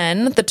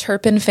 2010, the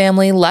Turpin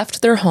family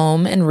left their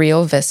home in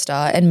Rio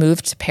Vista and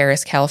moved to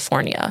Paris,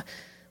 California.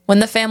 When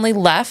the family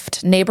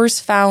left, neighbors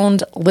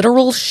found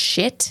literal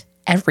shit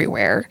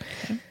everywhere.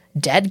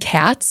 Dead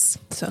cats.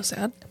 So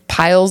sad.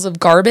 Piles of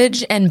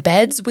garbage, and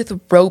beds with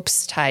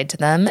ropes tied to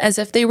them as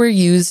if they were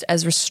used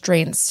as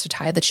restraints to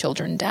tie the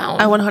children down.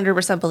 I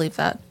 100% believe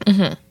that.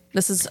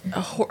 This is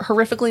a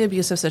horrifically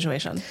abusive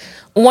situation.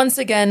 Once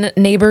again,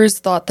 neighbors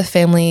thought the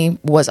family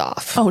was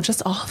off. Oh,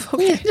 just off.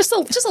 Okay. Just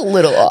a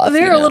little off.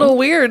 They're a little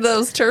weird,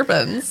 those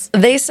Turpins.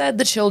 They said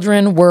the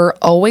children were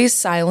always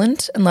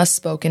silent unless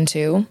spoken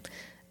to.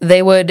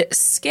 They would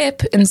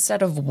skip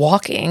instead of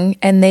walking,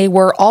 and they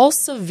were all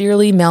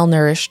severely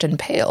malnourished and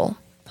pale.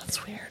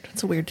 That's weird.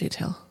 It's a weird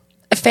detail.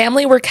 A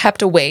family were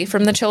kept away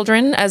from the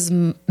children as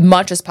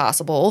much as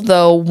possible,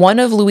 though one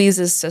of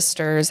Louise's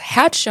sisters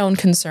had shown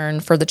concern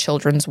for the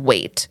children's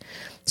weight.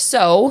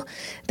 So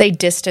they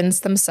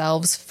distanced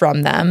themselves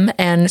from them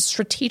and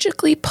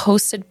strategically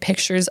posted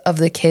pictures of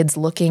the kids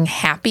looking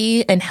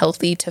happy and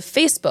healthy to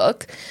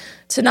Facebook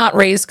to not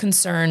raise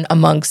concern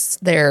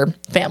amongst their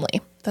family.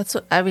 That's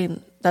what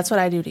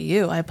I do to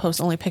you. I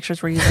post only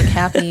pictures where you look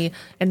happy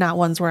and not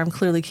ones where I'm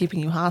clearly keeping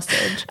you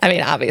hostage. I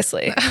mean,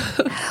 obviously.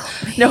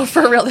 No,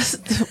 for real.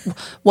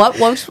 What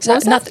was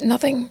that?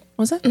 Nothing.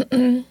 Was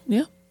that?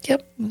 Yeah.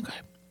 Yep. Okay.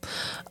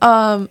 You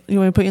want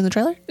me to put you in the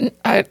trailer?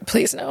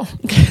 Please no.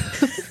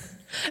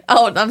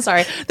 Oh, I'm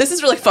sorry. This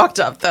is really fucked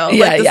up, though.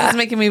 Yeah, this is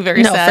making me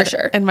very sad. For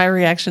sure. And my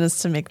reaction is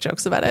to make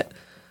jokes about it.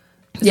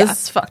 Yeah.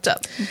 This is fucked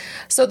up.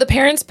 So the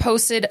parents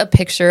posted a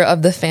picture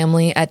of the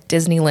family at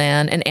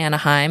Disneyland in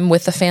Anaheim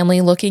with the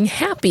family looking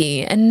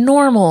happy and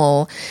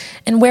normal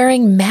and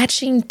wearing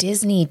matching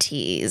Disney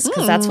tees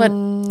because that's what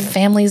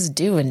families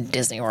do in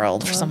Disney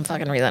World for some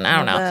fucking reason. I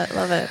don't know.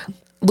 Love it.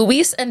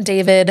 Luis and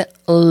David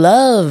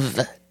love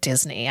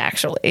Disney,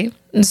 actually.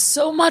 And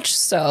so much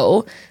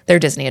so, they're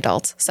Disney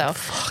adults. So,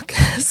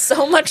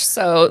 so much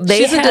so,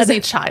 She's a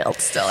Disney child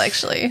still,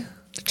 actually.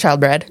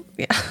 Childbred.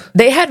 Yeah.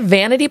 They had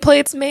vanity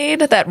plates made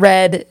that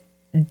read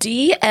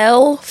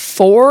DL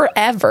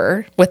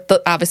Forever with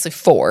the obviously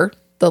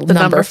the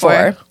number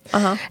 4.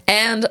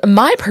 And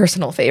my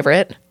personal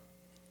favorite,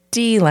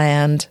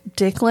 D-Land.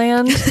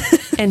 Dickland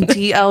and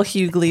DL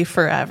Hughley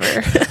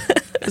Forever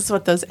is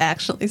what those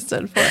actually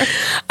stood for.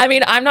 I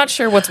mean, I'm not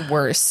sure what's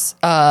worse,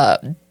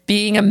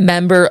 being a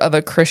member of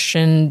a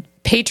Christian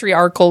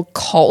patriarchal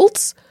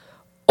cult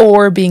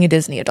or being a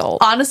Disney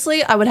adult.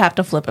 Honestly, I would have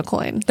to flip a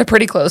coin. They're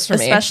pretty close for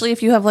me. Especially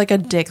if you have like a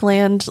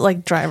Dickland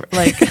like driver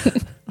like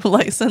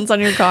license on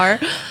your car.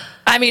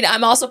 I mean,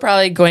 I'm also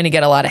probably going to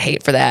get a lot of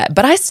hate for that,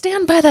 but I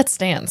stand by that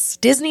stance.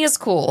 Disney is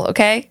cool,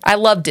 okay? I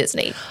love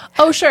Disney.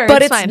 Oh, sure.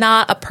 But it's fine.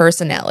 not a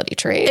personality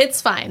trait. It's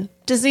fine.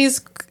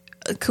 Disney's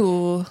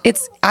cool.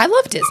 I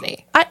love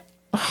Disney. Yeah,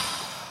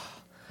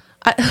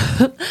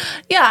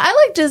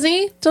 I like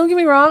Disney. Don't get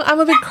me wrong.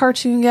 I'm a big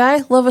cartoon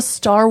guy. Love a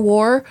Star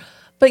Wars.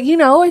 But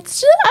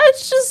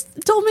it's just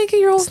don't make it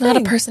your own thing. It's not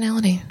a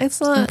personality. It's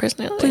not a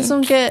personality. Please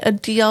don't get a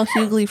DL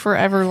Hughley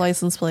forever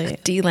license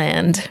plate.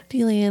 D-Land.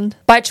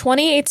 By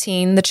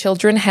 2018, the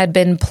children had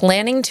been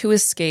planning to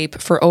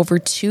escape for over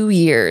 2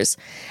 years,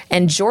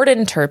 and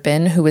Jordan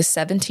Turpin, who was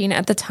 17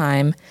 at the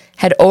time,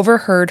 had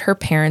overheard her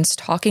parents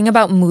talking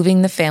about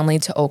moving the family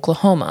to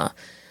Oklahoma.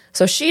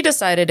 So she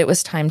decided it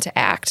was time to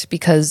act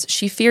because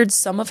she feared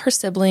some of her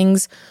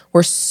siblings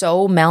were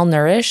so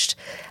malnourished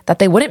that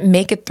they wouldn't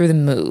make it through the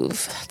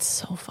move. That's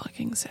so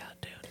fucking sad,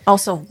 dude.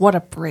 Also, what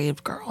a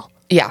brave girl.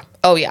 Yeah.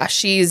 Oh, yeah.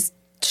 She's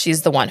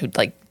the one who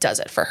does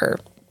it for her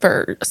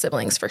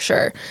siblings for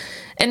sure.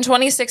 In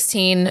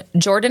 2016,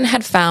 Jordan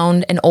had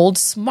found an old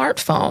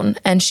smartphone,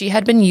 and she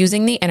had been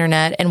using the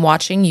internet and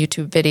watching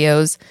YouTube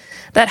videos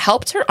that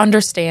helped her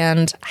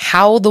understand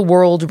how the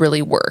world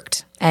really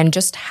worked and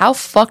just how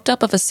fucked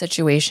up of a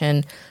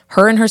situation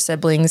her and her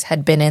siblings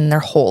had been in their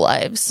whole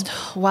lives.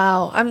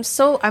 Wow. I'm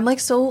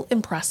so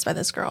impressed by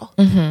this girl.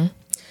 Mm-hmm.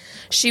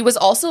 She was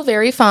also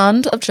very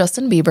fond of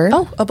Justin Bieber.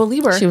 Oh, a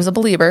believer. She was a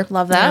believer.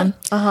 Love that.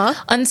 Yeah.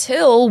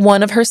 Until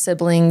one of her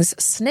siblings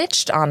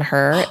snitched on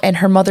her, and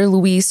her mother,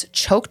 Louise,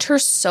 choked her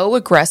so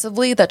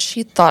aggressively that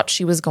she thought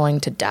she was going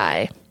to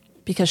die.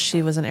 Because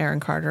she was an Aaron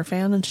Carter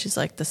fan, and she's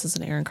like, this is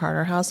an Aaron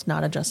Carter house,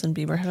 not a Justin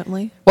Bieber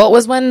family. Well, it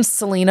was when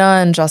Selena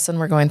and Justin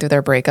were going through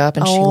their breakup,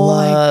 and she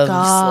loves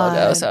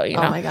Slogo. So,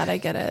 Oh my God, I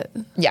get it.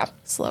 Yeah.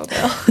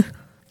 Slogo.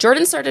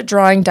 Jordan started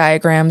drawing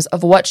diagrams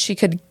of what she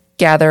could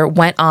gather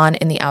went on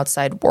in the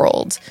outside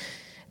world.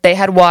 They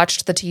had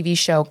watched the TV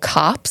show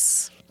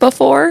Cops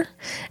before,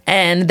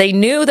 and they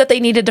knew that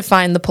they needed to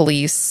find the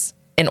police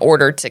in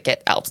order to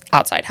get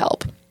outside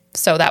help.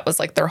 So that was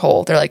like they're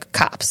like,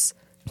 cops.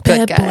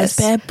 Good guys.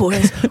 Bad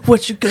boys.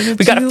 What you gonna do?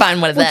 We gotta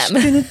find one of them.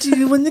 What you gonna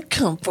do when they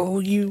come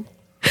for you?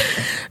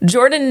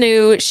 Jordan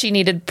knew she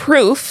needed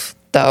proof,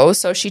 though,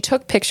 so she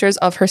took pictures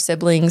of her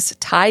siblings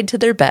tied to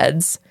their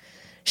beds.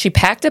 She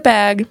packed a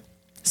bag,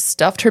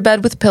 stuffed her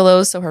bed with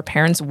pillows so her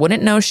parents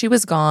wouldn't know she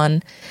was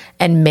gone,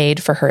 and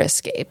made for her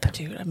escape.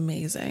 Dude,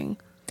 amazing.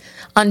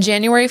 On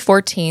January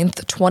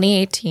 14th,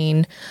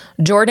 2018,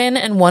 Jordan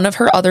and one of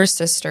her other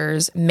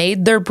sisters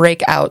made their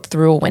break out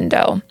through a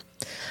window.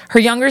 Her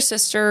younger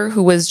sister,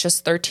 who was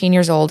just 13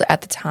 years old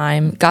at the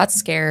time, got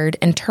scared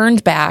and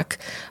turned back,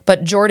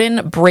 but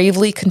Jordan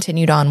bravely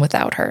continued on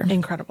without her.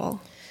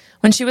 Incredible.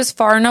 When she was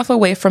far enough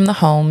away from the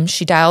home,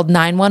 she dialed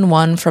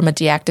 911 from a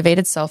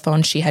deactivated cell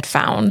phone she had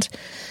found.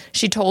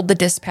 She told the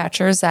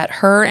dispatchers that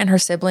her and her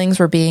siblings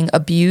were being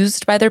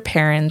abused by their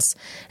parents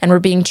and were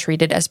being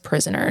treated as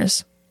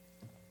prisoners.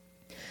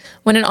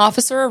 When an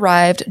officer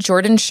arrived,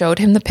 Jordan showed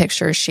him the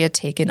pictures she had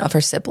taken of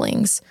her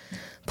siblings.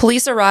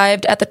 Police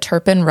arrived at the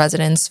Turpin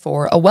residence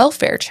for a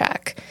welfare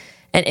check,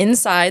 and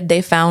inside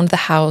they found the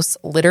house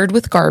littered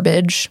with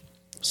garbage,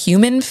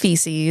 human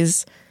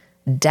feces,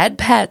 dead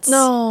pets,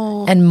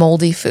 and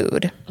moldy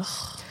food.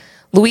 Ugh.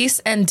 Luis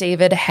and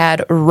David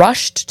had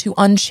rushed to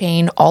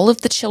unchain all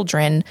of the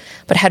children,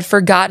 but had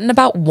forgotten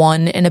about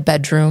one in a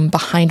bedroom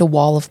behind a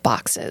wall of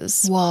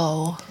boxes.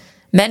 Whoa.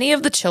 Many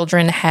of the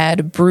children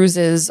had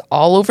bruises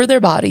all over their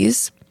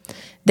bodies.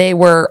 They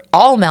were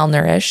all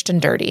malnourished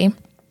and dirty.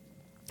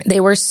 They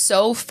were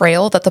so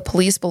frail that the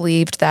police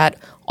believed that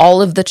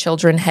all of the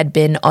children had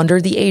been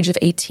under the age of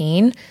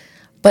 18,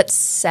 but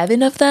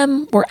 7 of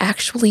them were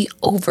actually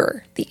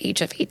over the age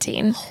of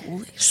 18.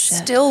 Holy shit.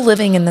 Still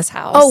living in this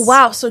house. Oh,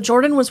 wow. So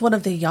Jordan was one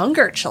of the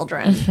younger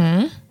children.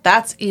 Mm-hmm.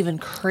 That's even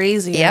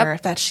crazier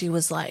that she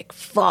was like,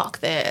 fuck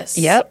this.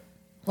 Yep.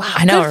 Wow.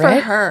 I know, good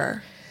right? for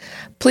her.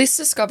 Police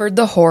discovered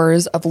the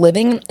horrors of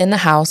living in the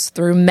house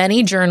through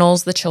many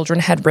journals the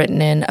children had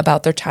written in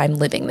about their time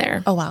living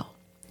there. Oh, wow.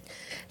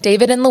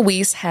 David and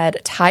Luis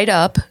had tied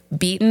up,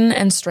 beaten,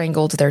 and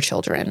strangled their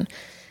children.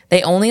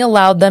 They only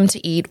allowed them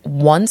to eat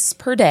once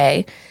per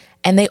day,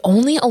 and they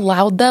only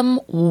allowed them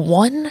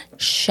 1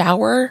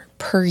 shower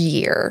per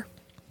year.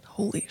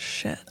 Holy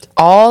shit.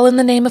 All in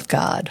the name of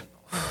God.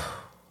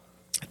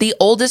 The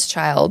oldest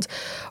child,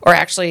 or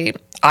actually,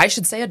 I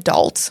should say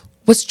adult,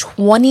 was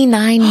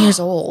 29 years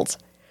old,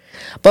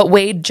 but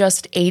weighed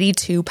just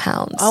 82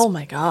 pounds. Oh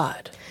my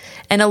God.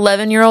 An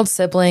 11-year-old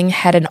sibling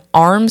had an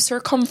arm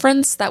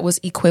circumference that was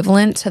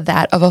equivalent to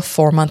that of a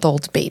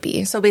 4-month-old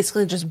baby. So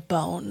basically just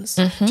bones.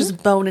 Mm-hmm.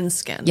 Just bone and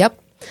skin. Yep.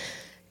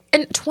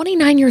 And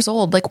 29 years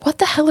old, like, what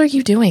the hell are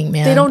you doing,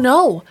 man? They don't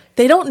know.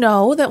 They don't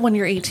know that when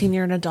you're 18,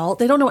 you're an adult.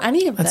 They don't know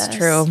any of this. That's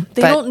true.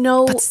 They don't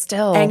know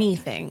still,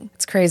 anything.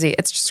 It's crazy.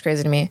 It's just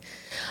crazy to me.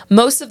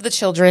 Most of the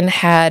children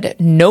had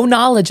no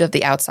knowledge of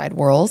the outside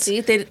world.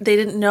 See, they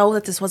didn't know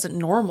that this wasn't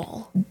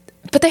normal.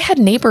 But they had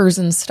neighbors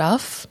and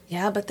stuff.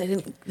 Yeah, but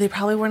they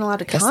probably weren't allowed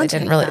to contact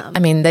them. I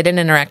mean, they didn't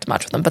interact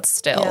much with them, but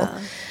still. Yeah.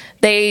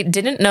 They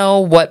didn't know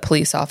what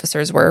police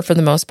officers were for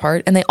the most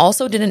part, and they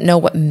also didn't know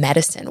what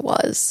medicine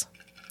was.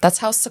 That's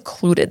how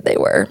secluded they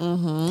were.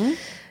 Mm-hmm.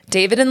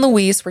 David and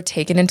Louise were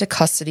taken into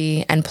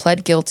custody and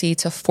pled guilty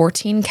to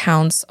 14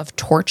 counts of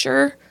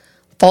torture,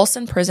 false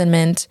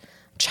imprisonment,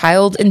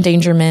 child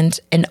endangerment,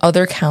 and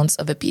other counts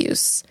of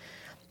abuse.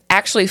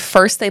 Actually,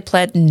 first they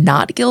pled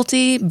not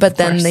guilty, but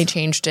then they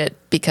changed it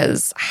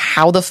because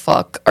how the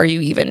fuck are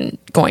you even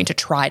going to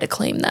try to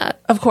claim that?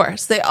 Of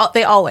course. They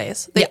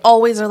always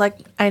are like,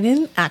 I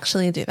didn't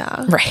actually do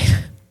that.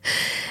 Right.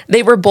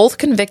 They were both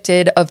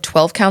convicted of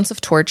 12 counts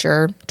of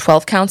torture,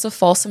 12 counts of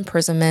false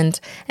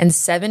imprisonment, and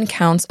 7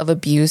 counts of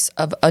abuse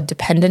of a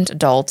dependent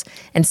adult,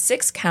 and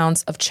 6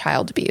 counts of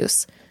child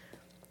abuse.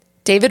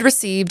 David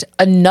received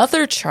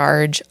another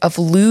charge of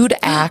lewd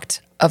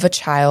act of a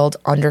child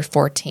under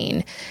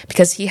 14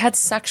 because he had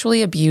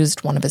sexually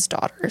abused one of his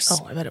daughters.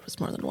 Oh, I bet it was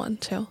more than one,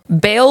 too.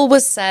 Bail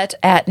was set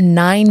at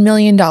 $9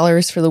 million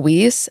for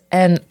Louise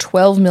and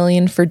 $12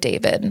 million for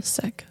David.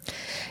 Sick.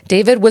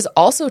 David was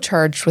also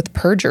charged with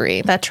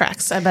perjury. That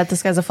tracks. I bet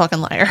this guy's a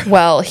fucking liar.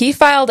 Well, he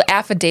filed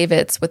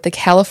affidavits with the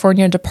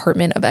California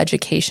Department of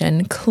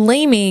Education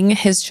claiming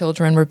his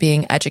children were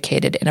being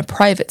educated in a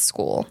private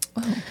school.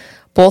 Oh.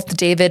 Both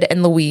David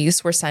and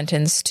Louise were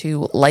sentenced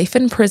to life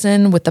in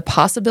prison with the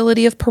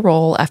possibility of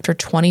parole after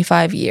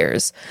 25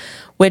 years,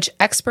 which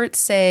experts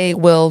say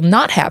will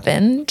not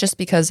happen just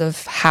because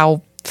of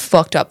how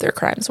fucked up their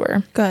crimes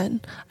were.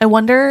 Good. I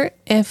wonder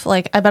if,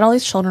 I bet all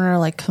these children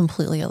are,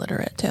 completely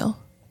illiterate, too.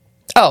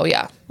 Oh,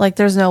 yeah.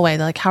 There's no way.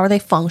 How are they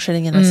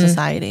functioning in a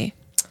society?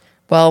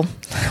 Well,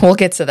 we'll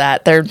get to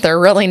that. They're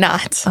really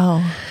not.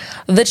 Oh.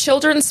 The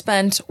children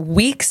spent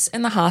weeks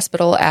in the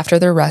hospital after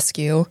their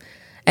rescue,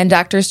 and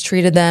doctors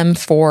treated them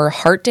for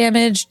heart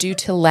damage due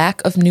to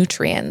lack of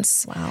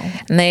nutrients. Wow.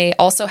 And they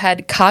also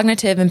had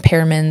cognitive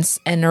impairments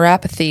and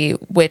neuropathy,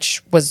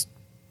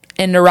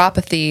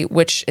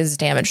 which is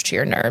damage to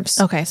your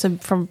nerves. Okay, so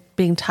from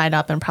being tied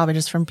up and probably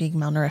just from being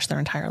malnourished their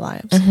entire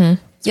lives.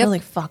 Mm-hmm. It's really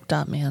fucked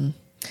up, man.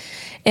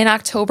 In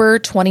October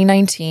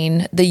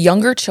 2019, the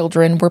younger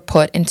children were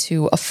put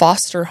into a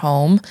foster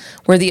home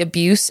where the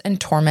abuse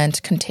and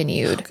torment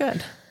continued. Oh,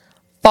 good.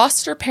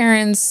 Foster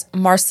parents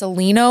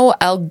Marcelino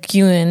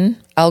Alguin.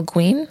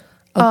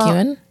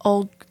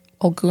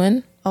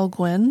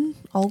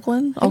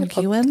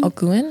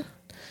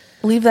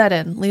 Leave that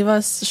in. Leave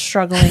us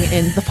struggling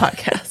in the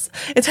podcast.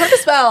 It's hard to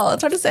spell.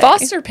 It's hard to say.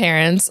 Foster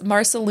parents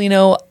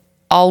Marcelino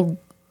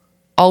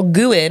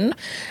Alguin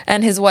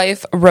and his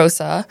wife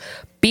Rosa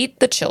beat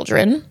the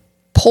children,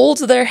 pulled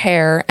their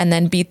hair, and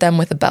then beat them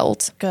with a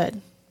belt.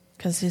 Good.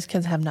 Because these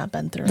kids have not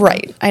been through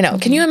Right. Enough. I know.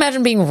 Can you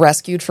imagine being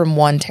rescued from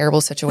one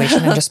terrible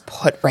situation and just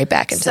put right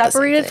back into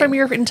separated from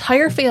your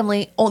entire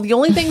family, the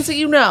only things that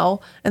you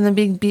know, and then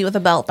being beat with a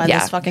belt by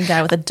this fucking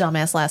guy with a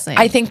dumbass last name?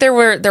 I think there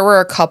were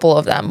a couple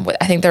of them.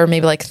 I think there were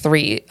maybe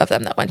 3 of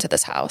them that went to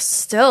this house.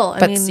 Still.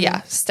 I mean,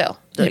 still.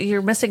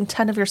 You're missing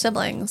 10 of your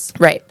siblings.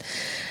 Right.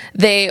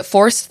 They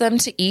forced them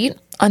to eat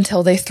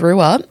until they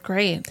threw up.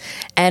 Great.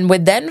 And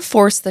would then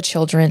force the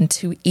children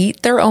to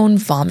eat their own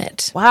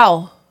vomit.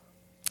 Wow.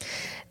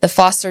 The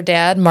foster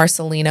dad,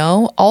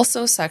 Marcelino,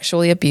 also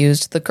sexually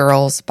abused the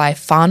girls by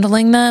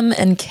fondling them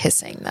and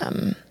kissing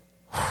them.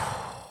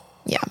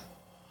 Yeah,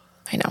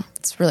 I know.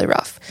 It's really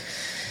rough.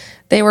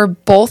 They were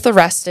both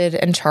arrested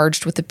and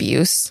charged with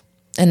abuse.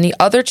 And the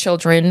other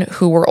children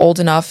who were old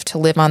enough to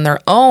live on their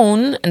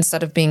own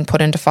instead of being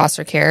put into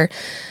foster care,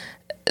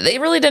 they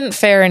really didn't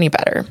fare any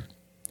better.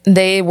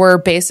 They were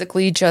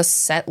basically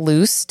just set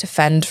loose to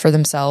fend for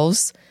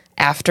themselves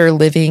after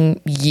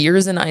living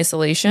years in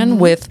isolation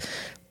with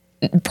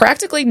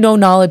practically no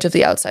knowledge of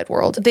the outside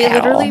world. They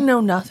literally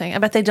know nothing. I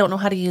bet they don't know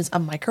how to use a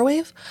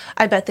microwave.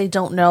 I bet they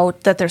don't know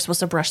that they're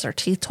supposed to brush their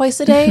teeth twice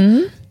a day.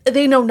 Mm-hmm.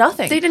 They know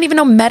nothing. They didn't even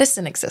know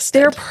medicine existed.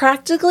 They're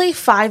practically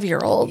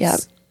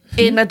 5-year-olds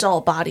in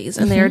adult bodies,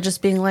 and they're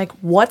just being like,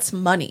 what's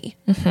money?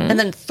 And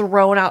then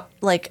throwing out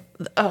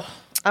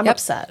I'm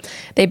upset.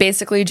 They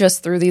basically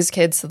just threw these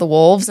kids to the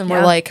wolves and were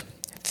like,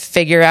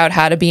 figure out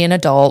how to be an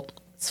adult.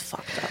 It's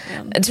fucked up,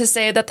 man. To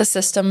say that the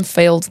system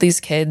failed these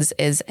kids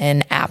is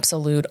an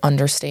absolute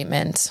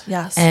understatement.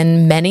 Yes.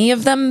 And many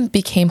of them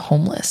became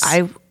homeless.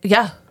 I'm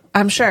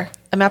sure.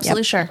 I'm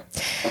absolutely sure.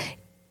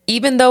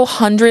 Even though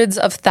hundreds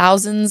of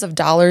thousands of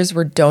dollars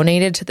were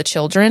donated to the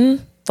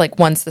children,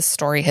 once the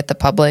story hit the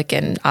public,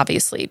 and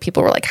obviously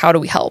people were like, how do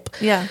we help?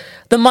 Yeah.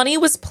 The money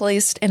was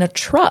placed in a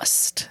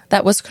trust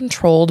that was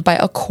controlled by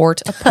a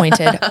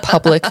court-appointed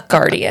public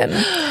guardian.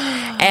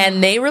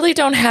 And they really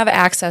don't have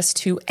access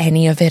to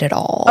any of it at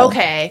all.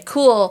 Okay,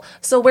 cool.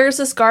 So where's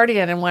this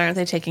guardian, and why aren't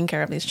they taking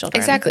care of these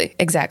children?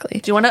 Exactly.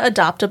 Do you want to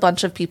adopt a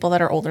bunch of people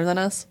that are older than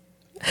us?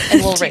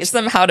 And we'll raise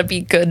them how to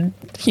be good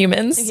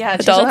humans? Yeah,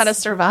 teach them how to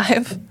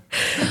survive.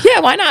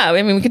 Yeah, why not?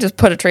 I mean, we could just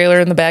put a trailer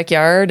in the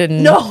backyard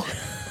and... No!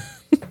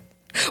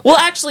 We'll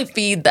actually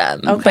feed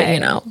them. Okay.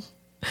 But,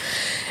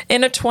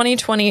 In a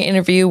 2020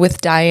 interview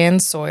with Diane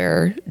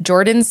Sawyer,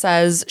 Jordan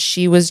says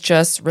she was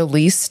just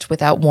released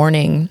without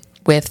warning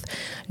with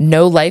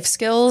no life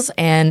skills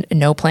and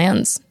no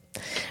plans.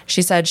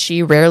 She said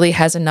she rarely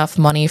has enough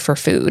money for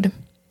food.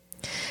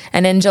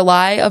 And in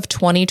July of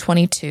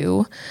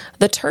 2022,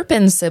 the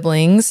Turpin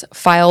siblings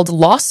filed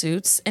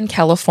lawsuits in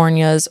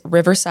California's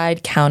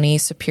Riverside County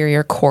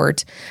Superior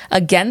Court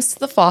against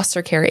the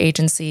foster care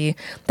agency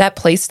that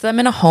placed them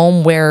in a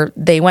home where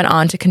they went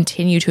on to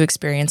continue to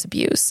experience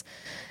abuse.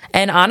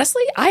 And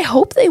honestly, I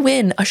hope they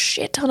win a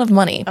shit ton of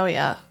money. Oh,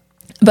 yeah.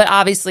 But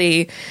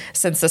obviously,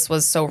 since this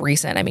was so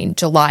recent, I mean,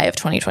 July of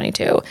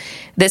 2022,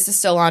 this is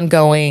still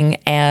ongoing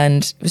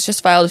and it was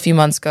just filed a few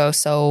months ago.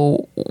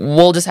 So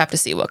we'll just have to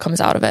see what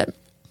comes out of it.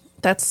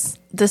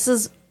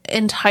 This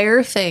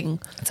entire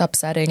thing. It's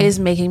upsetting. Is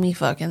making me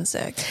fucking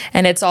sick.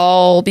 And it's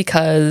all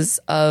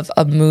because of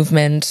a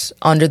movement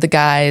under the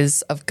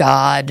guise of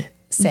God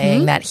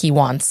saying that he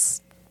wants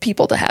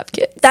people to have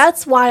kids.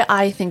 That's why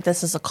I think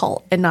this is a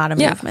cult and not a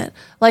movement.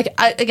 Like,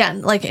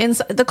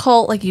 inside the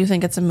cult, like, you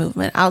think it's a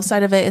movement.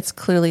 Outside of it, it's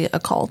clearly a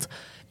cult.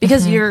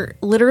 Because you're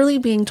literally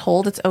being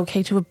told it's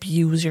okay to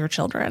abuse your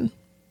children.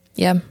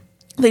 Yeah.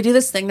 They do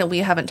this thing that we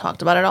haven't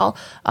talked about at all.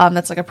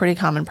 That's like a pretty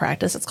common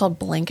practice. It's called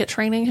blanket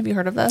training. Have you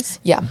heard of this?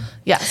 Yeah.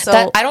 Yeah.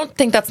 So I don't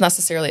think that's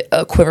necessarily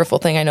a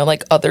Quiverful thing. I know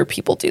like other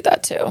people do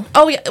that too.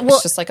 Oh, yeah. Well,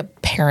 it's just like a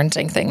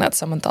parenting thing that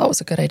someone thought was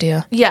a good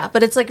idea. Yeah,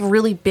 but it's like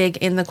really big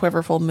in the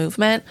Quiverful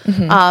movement.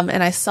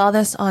 And I saw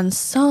this on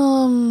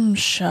some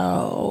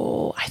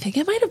show. I think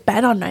it might have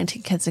been on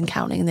 19 Kids and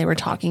Counting. And they were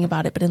talking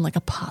about it, but in like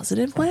a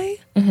positive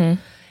way.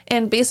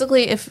 And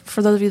basically, if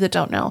for those of you that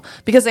don't know,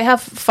 because they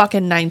have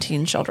fucking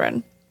 19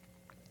 children.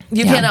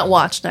 You cannot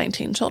watch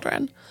 19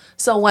 children.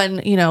 So when,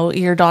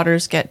 your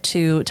daughters get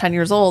to 10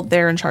 years old,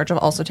 they're in charge of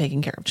also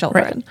taking care of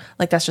children. Right.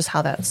 Like, that's just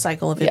how that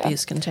cycle of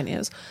abuse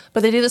continues.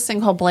 But they do this thing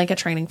called blanket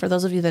training, for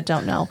those of you that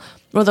don't know,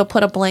 where they'll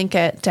put a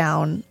blanket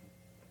down.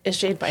 Is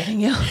Jade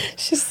biting you?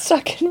 She's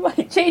stuck in my...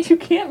 Jade, you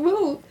can't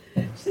move.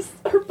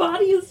 Her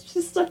body is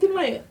just stuck in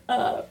my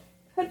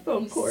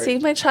headphone cord.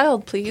 Save my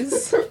child,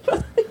 please.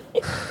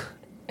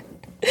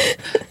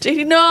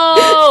 Jade,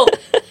 no!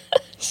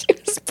 She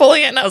was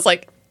pulling it, and I was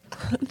like...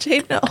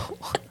 Jade, no.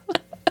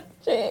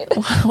 Jade.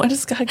 Why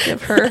does God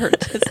give her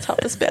his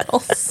toughest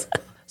battles?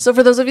 So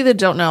for those of you that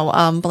don't know,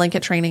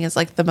 blanket training is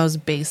like the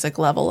most basic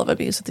level of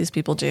abuse that these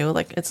people do.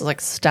 Like, it's like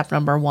step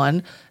number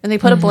 1. And they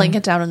put a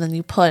blanket down, and then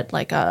you put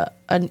like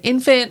an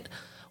infant,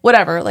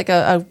 whatever, like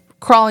a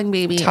crawling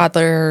baby.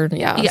 Toddler,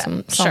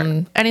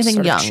 some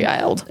anything young.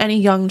 Child. Any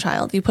young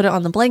child. You put it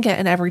on the blanket,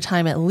 and every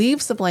time it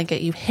leaves the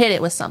blanket, you hit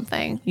it with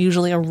something,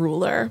 usually a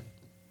ruler.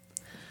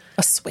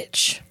 A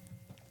switch.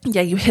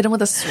 Yeah, you hit them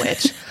with a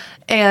switch,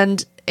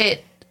 and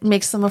it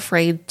makes them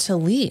afraid to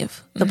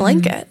leave the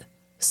blanket.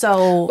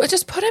 So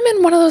just put him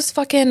in one of those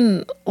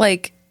fucking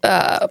like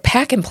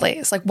pack and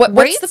plays. Like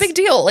what's the big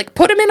deal? Like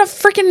put him in a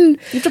freaking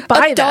you have to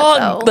buy a dog.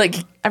 That, though. Like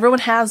everyone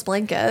has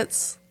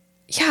blankets.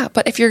 Yeah,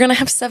 but if you're gonna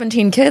have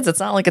 17 kids, it's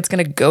not like it's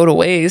gonna go to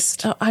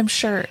waste. Oh, I'm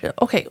sure.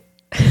 Okay,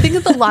 think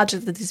of the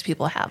logic that these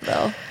people have,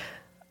 though.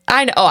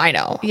 I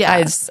know.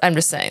 Yeah, I'm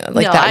just saying that.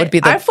 Like that would be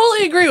I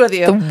fully agree with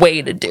you. The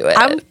way to do it.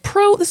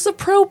 This is a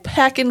pro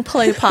pack and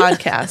play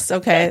podcast.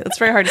 Okay, it's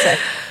very hard to say,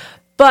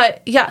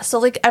 but yeah. So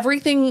like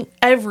everything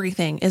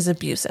is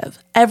abusive.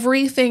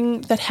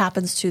 Everything that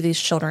happens to these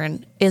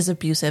children is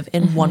abusive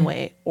in one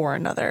way or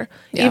another.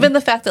 Yeah. Even the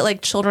fact that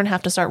like children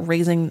have to start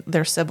raising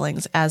their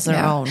siblings as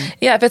their own.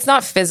 Yeah, if it's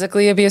not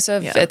physically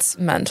abusive, it's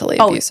mentally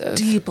abusive.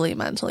 Deeply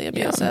mentally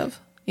abusive.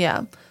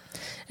 Yeah.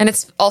 And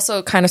it's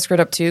also kind of screwed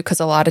up too, because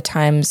a lot of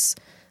times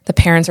the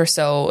parents are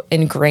so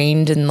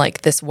ingrained in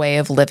like this way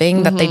of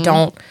living that they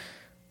don't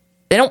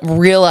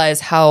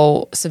realize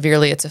how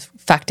severely it's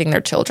affecting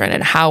their children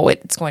and how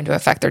it's going to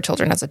affect their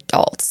children as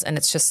adults. And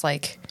it's just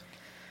like,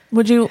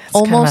 would you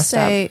almost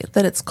say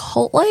that it's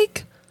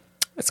cult-like?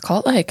 It's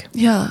cult-like.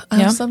 Yeah.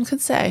 Some could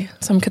say.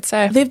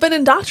 They've been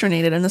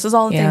indoctrinated, and this is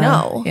all that they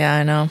know. Yeah,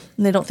 I know.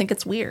 And they don't think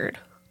it's weird.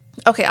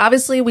 Okay,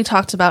 obviously we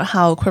talked about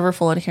how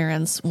Quiverful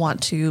adherents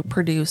want to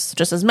produce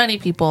just as many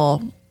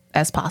people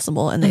as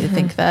possible, and they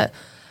think that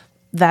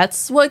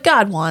that's what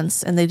God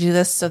wants, and they do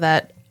this so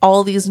that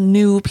all these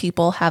new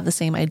people have the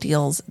same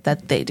ideals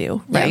that they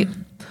do, right?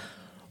 Yeah.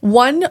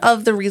 One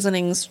of the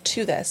reasonings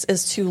to this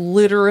is to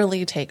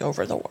literally take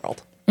over the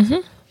world.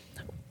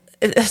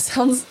 It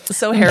sounds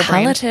so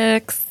harebrained.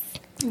 Politics.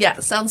 Yeah,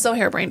 it sounds so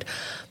harebrained.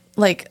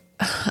 Like,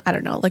 I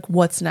don't know, like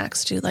what's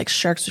next? Do like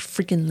sharks with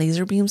freaking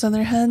laser beams on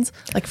their heads?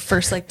 Like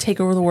first like take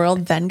over the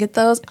world, then get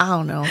those? I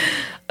don't know.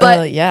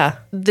 But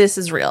this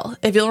is real.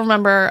 If you'll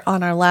remember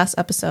on our last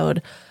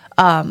episode,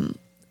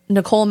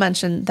 Nicole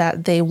mentioned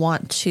that they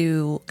want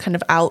to kind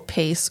of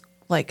outpace,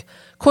 like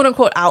quote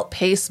unquote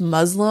outpace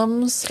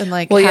Muslims and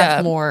like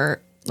have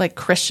more like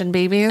Christian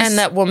babies. And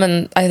that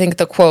woman, I think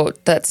the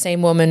quote, that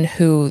same woman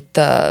who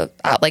the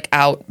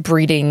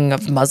outbreeding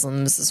of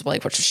Muslims is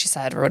like what she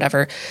said or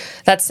whatever.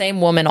 That same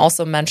woman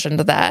also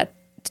mentioned that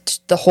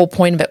the whole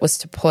point of it was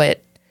to put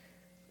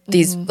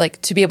these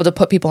like to be able to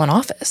put people in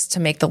office to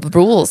make the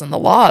rules and the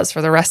laws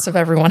for the rest of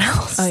everyone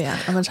else. Oh yeah,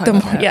 I'm gonna talk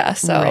about that. Yeah,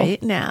 so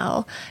right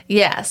now,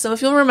 yeah. So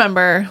if you'll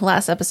remember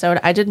last episode,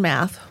 I did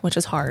math, which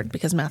is hard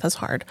because math is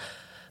hard,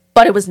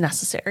 but it was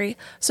necessary.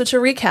 So to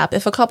recap,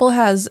 if a couple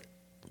has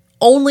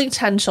only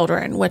 10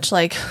 children, which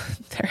like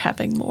they're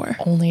having more,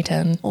 only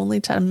 10,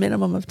 a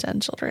minimum of 10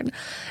 children,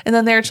 and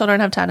then their children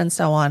have 10, and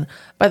so on.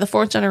 By the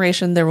 4th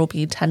generation, there will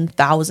be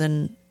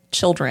 10,000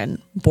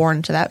 children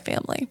born to that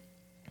family.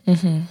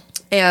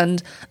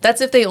 And that's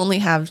if they only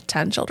have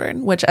 10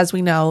 children, which, as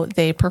we know,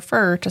 they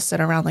prefer to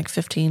sit around like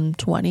 15,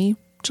 20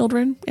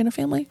 children in a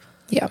family.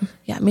 Yeah,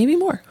 Maybe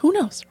more. Who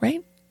knows,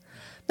 right?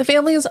 The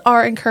families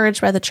are encouraged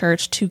by the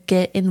church to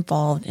get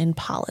involved in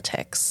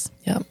politics.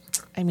 Yeah.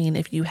 I mean,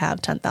 if you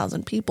have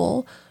 10,000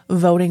 people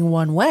voting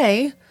one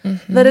way,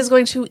 that is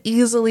going to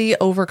easily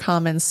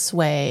overcome and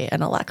sway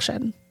an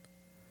election.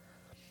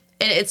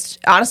 And it's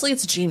honestly,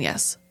 it's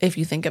genius if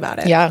you think about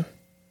it. Yeah.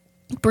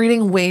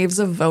 Breeding waves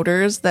of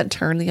voters that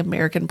turn the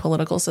American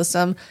political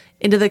system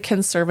into the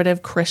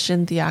conservative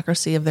Christian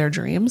theocracy of their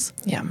dreams.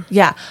 Yeah.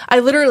 Yeah.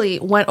 I literally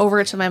went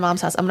over to my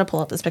mom's house. I'm going to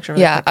pull up this picture.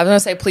 Really quick. I was going to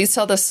say, please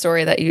tell the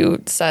story that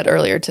you said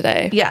earlier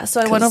today. Yeah.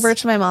 So I went over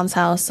to my mom's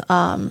house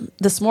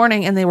this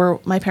morning, and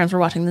my parents were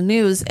watching the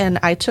news, and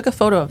I took a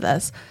photo of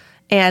this,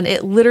 and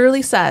it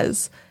literally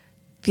says,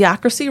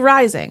 "Theocracy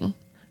rising,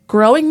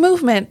 growing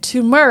movement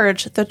to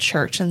merge the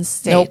church and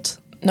state."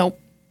 Nope.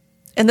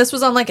 And this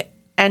was on like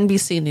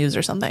NBC News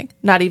or something.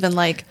 Not even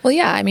like. Well,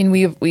 yeah. I mean,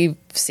 we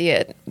see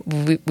it.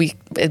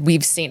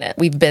 We've seen it.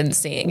 We've been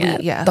seeing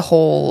it. Yeah. The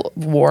whole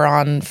war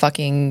on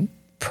fucking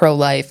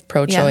pro-life,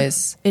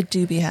 pro-choice. Yeah, it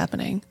do be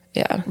happening.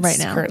 Yeah. Right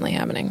now. Currently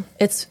happening.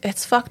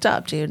 It's fucked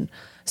up, dude.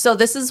 So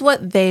this is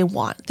what they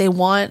want. They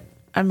want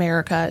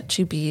America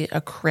to be a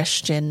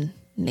Christian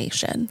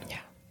nation. Yeah.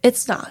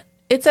 It's not.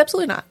 It's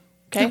absolutely not.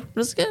 Okay. I'm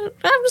just gonna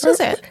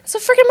say it. It's a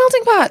freaking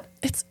melting pot.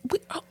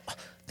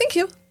 Thank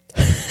you.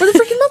 We're the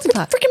freaking melting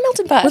pot. Freaking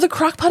melting pot. We're the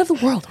crock pot of the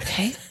world,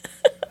 okay?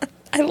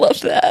 I love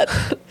that.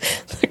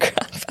 The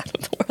crock pot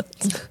of the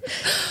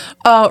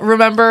world.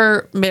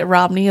 Remember Mitt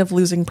Romney of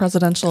losing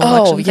presidential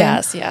election? Oh,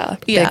 yes, yeah.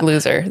 Big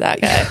loser,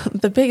 that guy.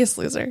 The biggest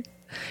loser.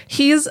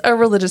 He's a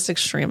religious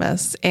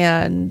extremist,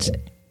 and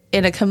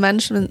in a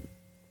commencement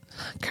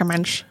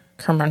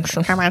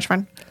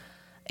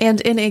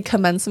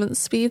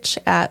speech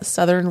at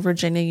Southern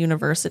Virginia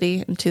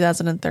University in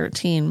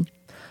 2013,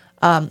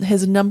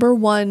 his number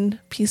one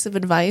piece of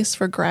advice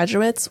for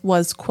graduates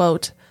was,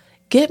 quote,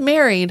 "Get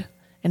married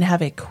and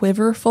have a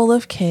quiver full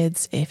of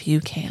kids if you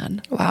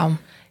can." Wow.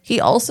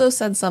 He also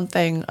said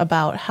something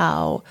about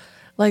how,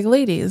 like,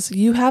 ladies,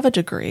 you have a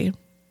degree,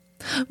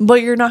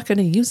 but you're not going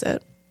to use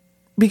it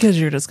because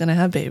you're just going to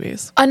have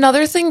babies.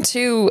 Another thing,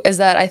 too, is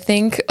that I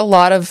think a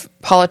lot of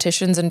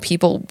politicians and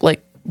people,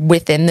 like,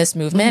 within this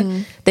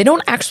movement, they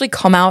don't actually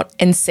come out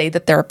and say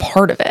that they're a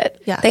part of it.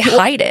 Yeah. They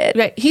hide it.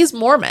 Right. He's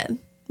Mormon.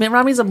 Mitt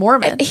Romney's a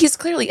Mormon. He's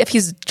clearly, if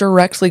he's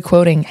directly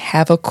quoting,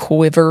 "have a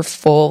quiver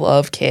full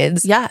of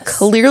kids," yes,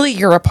 clearly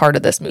you're a part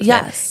of this movement.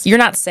 Yes. You're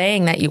not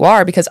saying that you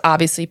are, because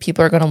obviously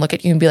people are going to look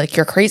at you and be like,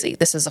 "You're crazy.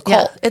 This is a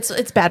cult." Yeah.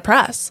 It's bad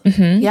press.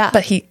 Yeah.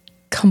 But he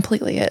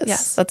completely is.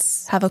 Yes.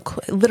 That's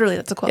literally,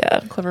 that's a quote. Yeah.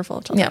 Quiver full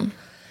of children. Yeah.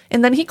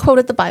 And then he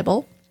quoted the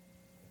Bible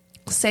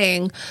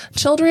saying,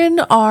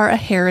 "Children are a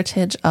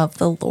heritage of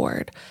the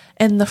Lord,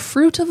 and the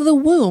fruit of the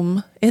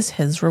womb is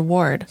his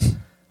reward.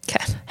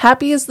 Okay.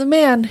 Happy is the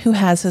man who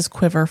has his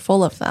quiver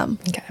full of them."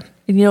 Okay.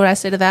 And you know what I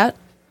say to that?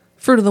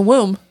 Fruit of the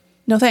womb?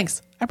 No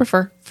thanks. I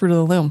prefer fruit of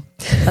the loom.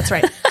 That's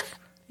right.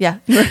 Yeah.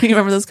 You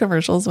remember those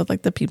commercials with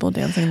like the people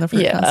dancing in the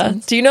fruit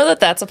costumes? Do you know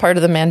that that's a part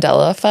of the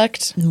Mandela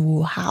effect?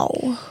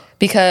 Wow.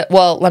 Because,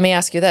 well, let me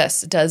ask you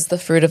this. Does the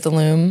Fruit of the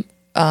Loom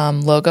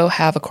logo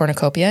have a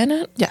cornucopia in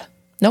it? Yeah.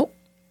 Nope.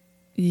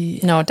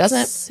 Yes, No, it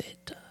doesn't. it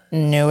does.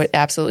 No, it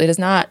absolutely does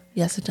not.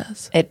 Yes, it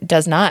does. It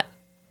does not.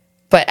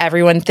 But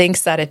everyone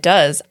thinks that it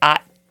does.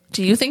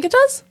 Do you think it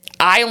does?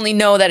 I only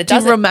know that it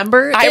doesn't. Do you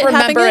remember I remember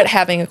having it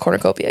having a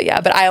cornucopia, yeah.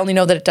 But I only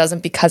know that it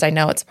doesn't because I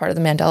know it's part of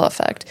the Mandela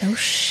effect. Oh,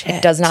 shit.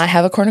 It does not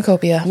have a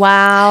cornucopia.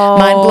 Wow.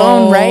 Mind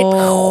blown, right?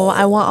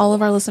 I want all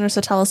of our listeners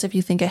to tell us if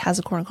you think it has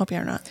a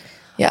cornucopia or not.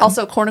 Yeah.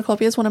 Also,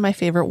 cornucopia is one of my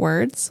favorite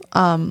words.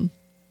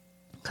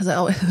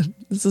 Because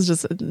this is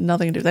just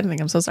nothing to do with anything.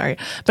 I'm so sorry.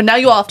 But now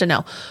you all have to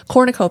know.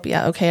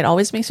 Cornucopia, okay, it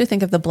always makes me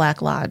think of the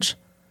Black Lodge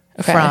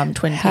from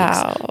Twin Peaks.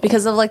 How?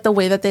 Because of like the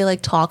way that they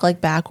like talk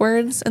like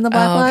backwards in the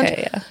Black Lodge.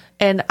 Okay, yeah.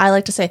 And I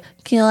like to say,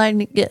 "Can I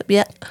get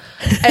yeah?"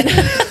 And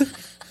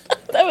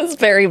That was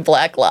very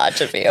Black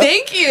Lodge of you.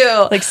 thank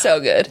you. Like, so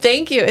good.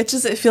 Thank you. It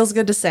feels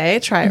good to say.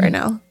 Try it right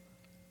now.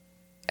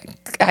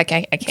 I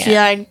can't. Can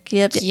I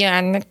get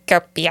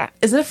Cornucopia.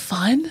 Isn't it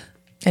fun?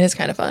 It is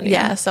kind of fun.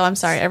 Yeah, so I'm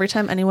sorry. Every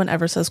time anyone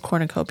ever says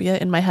cornucopia,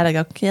 in my head I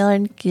go, "Can I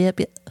get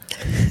it?"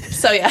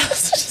 So yeah,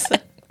 just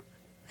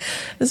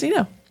as you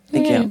know.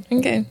 Thank you.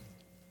 Okay.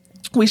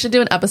 We should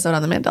do an episode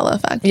on the Mandela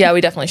effect. Yeah,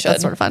 we definitely should.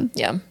 That's sort of fun.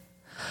 Yeah.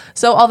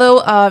 So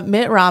although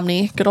Mitt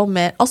Romney, good old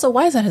Mitt. Also,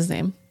 why is that his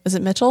name? Is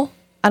it Mitchell?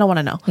 I don't want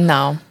to know.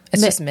 No,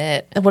 it's just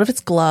Mitt. And what if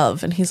it's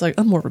Glove and he's like,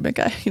 I'm more of a Mitt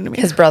guy. You know what I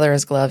mean? His brother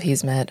is Glove.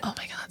 He's Mitt. Oh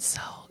my God.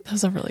 So that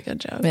was a really good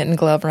joke. Mitt and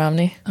Glove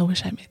Romney. I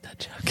wish I made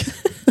that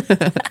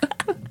joke.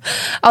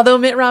 Although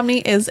Mitt Romney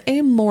is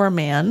a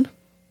Mormon,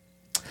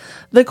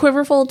 the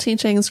Quiverful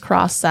teachings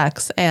cross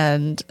sex,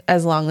 and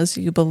as long as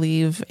you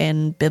believe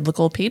in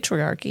biblical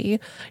patriarchy,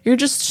 you're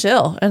just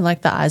chill in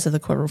like the eyes of the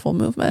Quiverful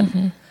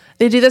movement.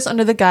 They do this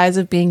under the guise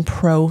of being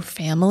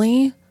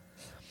pro-family.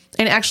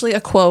 And actually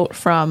a quote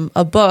from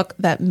a book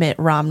that Mitt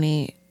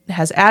Romney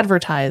has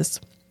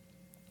advertised.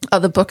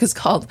 The book is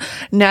called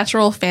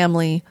Natural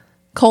Family,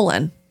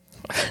 a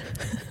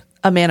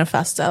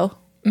Manifesto.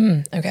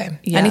 Okay.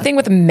 Yeah. Anything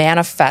with a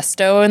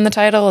manifesto in the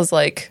title is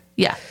like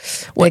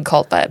big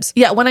cult vibes.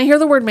 Yeah, when I hear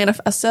the word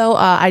manifesto,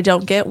 I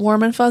don't get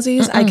warm and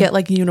fuzzies. I get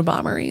like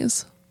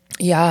Unabomberies.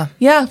 Yeah.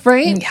 Yeah,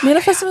 right?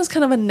 Manifesto has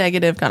kind of a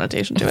negative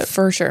connotation to it.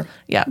 For sure.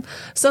 Yeah.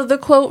 So the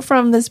quote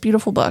from this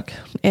beautiful book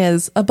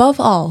is, above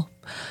all,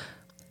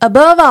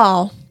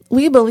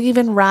 we believe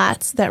in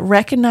rights that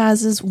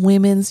recognizes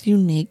women's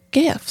unique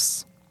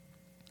gifts,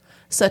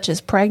 such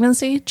as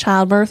pregnancy,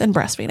 childbirth, and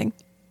breastfeeding.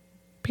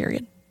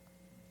 Period.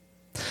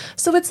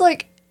 So it's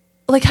like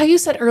how you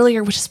said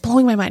earlier, which is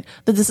blowing my mind,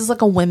 that this is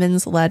like a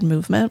women's led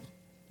movement.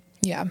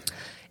 Yeah.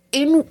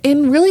 In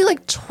really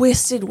like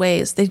twisted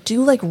ways, they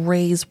do like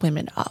raise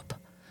women up.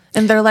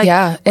 And they're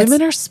like,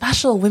 women are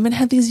special. Women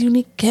have these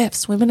unique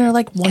gifts. Women are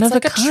like one of a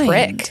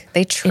kind. Trick.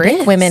 They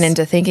trick women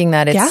into thinking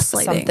that it's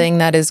something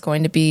that is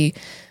going to be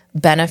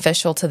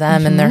beneficial to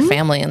them and their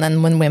family. And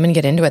then when women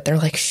get into it, they're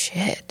like,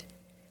 shit.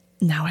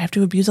 Now I have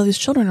to abuse all these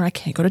children or I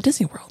can't go to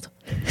Disney World.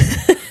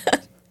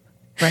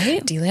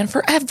 Right? D-Land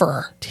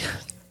forever.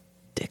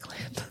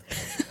 Dickland.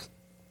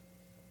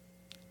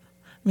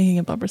 Making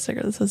a bumper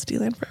sticker that says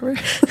D-Land forever.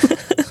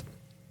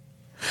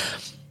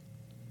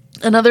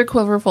 Another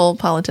Quiverful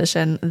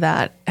politician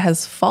that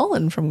has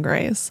fallen from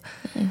grace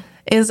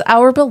is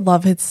our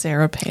beloved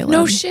Sarah Palin.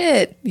 No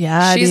shit.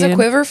 Yeah, she's dude. a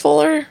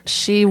Quiverfuller?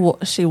 She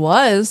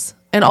was.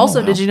 And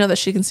also, did you know that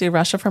she can see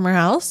Russia from her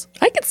house?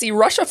 I can see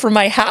Russia from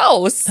my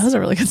house. That was a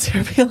really good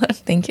Sarah Palin.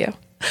 Thank you.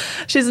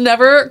 She's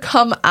never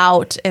come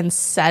out and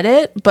said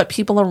it, but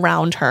people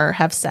around her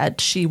have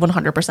said she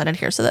 100%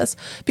 adheres to this.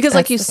 Because That's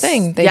like you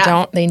saying,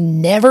 they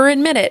never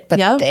admit it,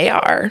 but they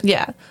are.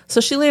 Yeah.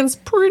 So she lands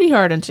pretty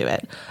hard into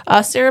it.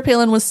 Sarah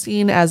Palin was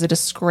seen as a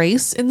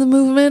disgrace in the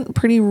movement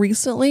pretty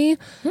recently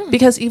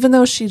because even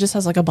though she just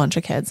has like a bunch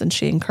of kids and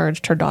she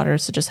encouraged her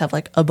daughters to just have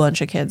like a bunch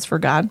of kids for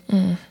God,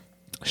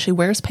 she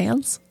wears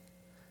pants.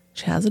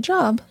 She has a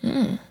job.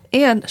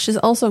 And she's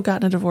also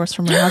gotten a divorce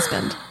from her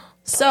husband.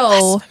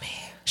 So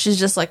she's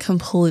just like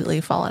completely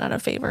fallen out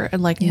of favor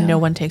and like no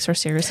one takes her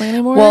seriously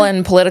anymore. Well,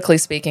 and politically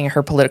speaking,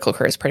 her political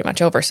career is pretty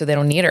much over, so they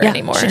don't need her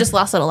anymore. She just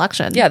lost an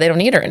election. Yeah, they don't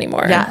need her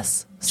anymore.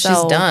 Yes.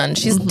 She's done.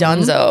 She's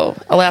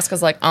donezo.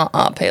 Alaska's like,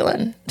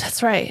 Palin.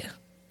 That's right.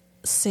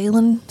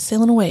 Sailing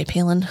away,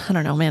 Palin. I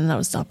don't know, man. That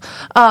was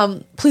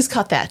dumb. Please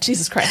cut that.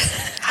 Jesus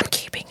Christ. I'm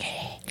keeping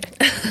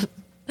it.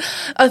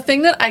 A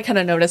thing that I kind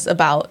of notice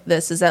about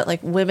this is that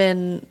like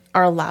women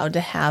are allowed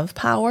to have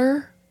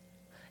power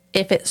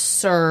if it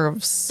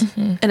serves,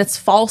 and it's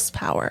false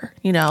power,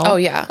 you know? Oh,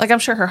 yeah. Like, I'm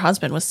sure her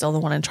husband was still the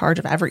one in charge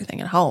of everything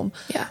at home.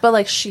 Yeah. But,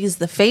 like, she's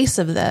the face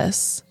of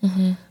this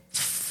to,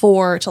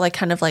 like,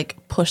 kind of, like,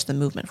 push the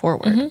movement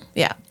forward.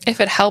 Yeah.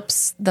 If it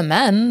helps the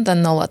men,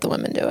 then they'll let the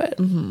women do it.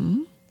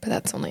 But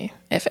that's only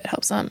if it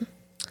helps them.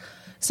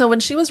 So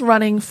when she was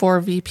running for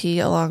VP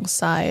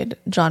alongside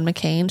John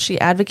McCain, she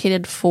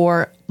advocated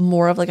for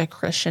more of, like, a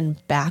Christian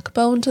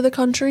backbone to the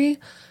country,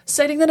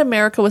 citing that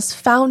America was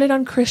founded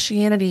on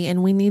Christianity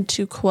and we need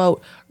to,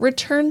 quote,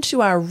 return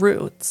to our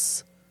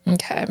roots.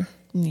 Okay.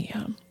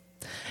 Yeah.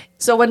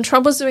 So when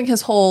Trump was doing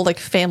his whole like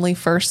family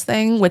first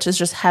thing, which is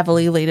just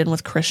heavily laden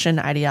with Christian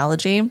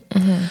ideology,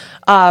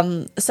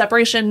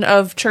 separation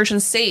of church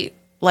and state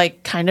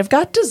like kind of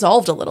got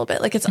dissolved a little bit.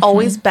 Like it's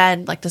always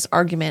been like this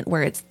argument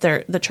where it's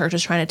the church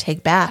is trying to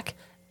take back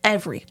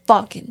every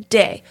fucking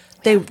day.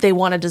 They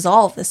want to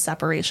dissolve this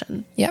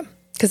separation. Yeah.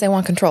 Because they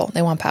want control.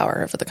 They want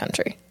power over the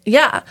country.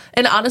 Yeah.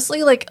 And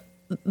honestly, like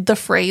the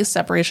phrase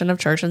separation of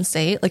church and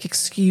state, like,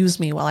 excuse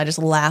me while I just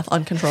laugh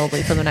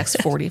uncontrollably for the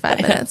next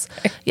 45 minutes.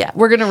 Yeah.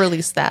 We're going to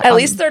release that. At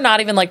least they're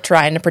not even like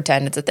trying to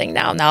pretend it's a thing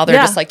now. Now they're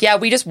just like, yeah,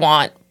 we just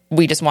want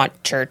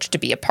church to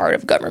be a part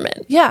of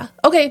government. Yeah.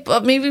 Okay.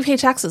 But maybe pay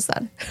taxes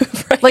then.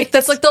 Right. Like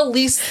that's like the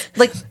least,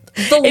 like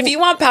if you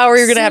want power,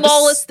 you're going to have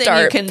to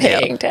start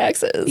paying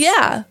taxes.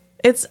 Yeah.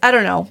 It's, I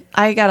don't know.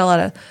 I got a lot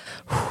of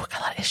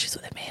issues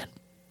with it, man.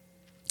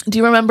 Do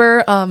you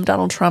remember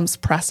Donald Trump's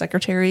press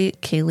secretary,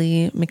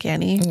 Kayleigh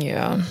McEnany?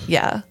 Yeah.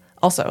 Yeah.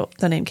 Also,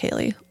 the name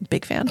Kayleigh,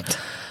 big fan.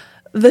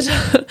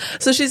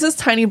 So she's this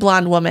tiny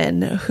blonde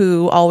woman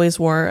who always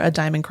wore a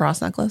diamond cross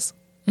necklace.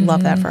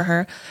 Love that for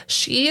her.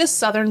 She is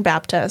Southern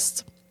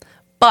Baptist,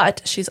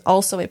 but she's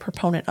also a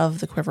proponent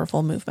of the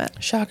Quiverful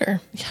movement. Shocker.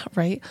 Yeah,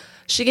 right?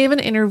 She gave an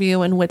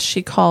interview in which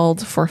she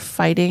called for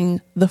fighting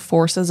the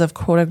forces of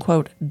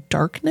quote-unquote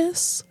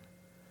darkness,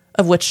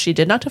 of which she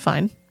did not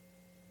define.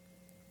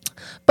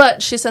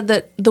 But she said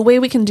that the way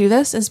we can do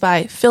this is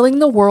by filling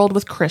the world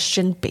with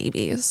Christian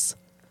babies.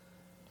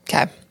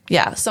 Okay.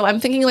 Yeah, so I'm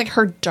thinking like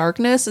her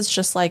darkness is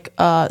just like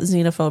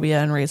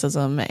xenophobia and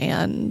racism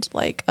and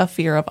like a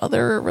fear of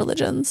other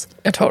religions.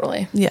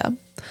 Totally. Yeah.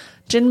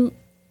 Jim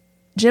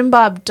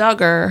Bob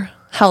Duggar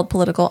held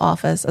political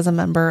office as a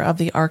member of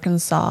the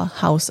Arkansas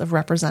House of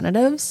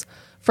Representatives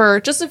for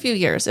just a few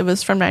years. It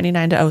was from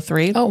 99 to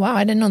 03. Oh, wow.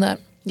 I didn't know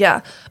that.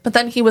 Yeah. But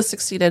then he was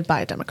succeeded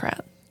by a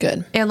Democrat.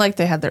 Good. And like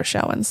they had their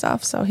show and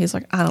stuff. So he's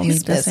like, I don't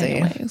need this busy.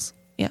 anyways.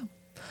 Yeah.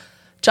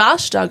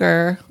 Josh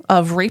Duggar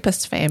of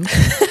rapist fame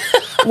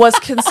was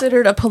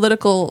considered a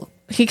political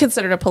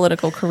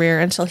career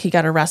until he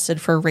got arrested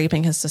for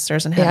raping his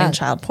sisters and having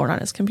child porn on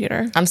his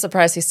computer. I'm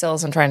surprised he still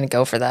isn't trying to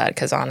go for that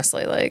because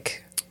honestly,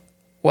 like,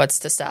 what's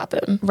to stop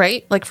him?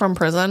 Right? Like from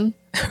prison.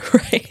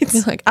 Right.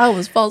 He's like, I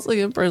was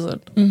falsely in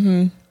prison.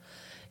 Mm-hmm.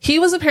 He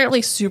was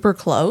apparently super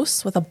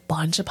close with a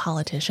bunch of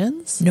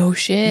politicians. No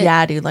shit.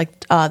 Yeah, dude.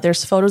 Like,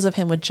 there's photos of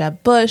him with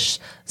Jeb Bush,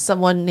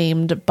 someone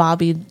named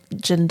Bobby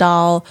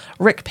Jindal,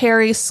 Rick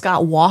Perry,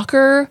 Scott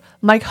Walker,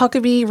 Mike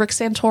Huckabee, Rick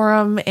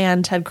Santorum,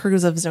 and Ted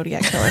Cruz of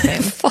Zodiac Killer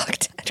fame. Fuck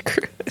Ted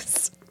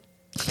Cruz.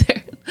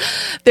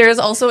 There is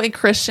also a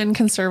Christian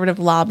conservative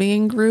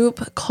lobbying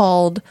group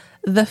called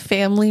the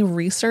Family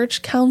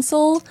Research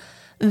Council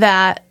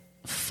that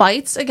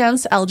fights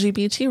against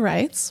LGBT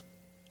rights.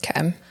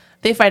 Okay.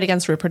 They fight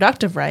against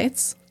reproductive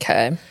rights.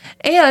 Okay.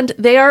 And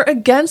they are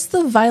against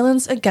the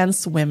Violence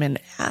Against Women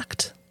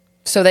Act.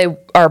 So they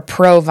are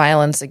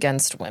pro-violence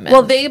against women.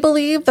 Well, they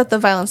believe that the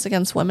Violence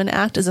Against Women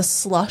Act is a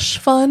slush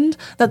fund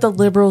that the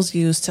liberals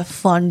use to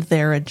fund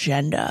their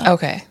agenda.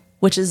 Okay.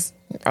 Which is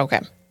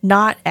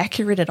not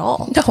accurate at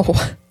all.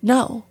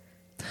 No.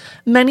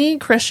 Many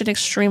Christian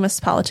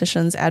extremist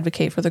politicians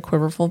advocate for the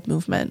Quiverful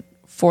movement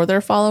for their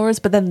followers,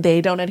 but then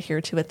they don't adhere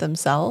to it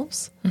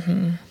themselves.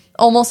 Mm-hmm.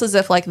 Almost as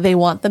if like they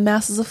want the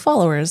masses of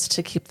followers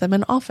to keep them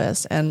in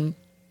office and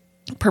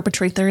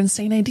perpetrate their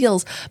insane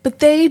ideals, but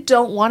they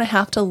don't want to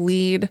have to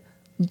lead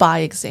by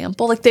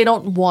example. Like they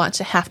don't want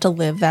to have to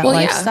live that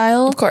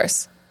lifestyle. Yeah, of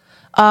course.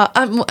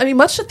 I mean,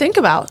 much to think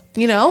about,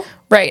 you know?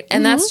 Right.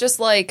 And that's just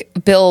like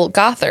Bill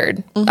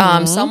Gothard.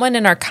 Someone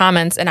in our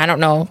comments, and I don't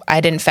know, I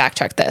didn't fact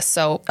check this.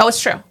 So,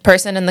 it's true.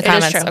 Person in the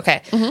comments. True.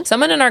 Okay.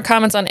 Someone in our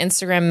comments on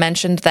Instagram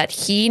mentioned that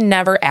he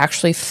never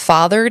actually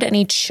fathered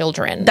any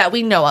children. That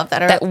we know of.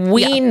 That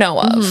we know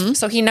of.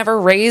 So he never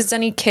raised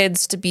any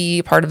kids to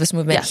be part of this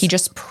movement. Yes. He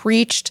just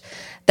preached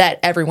that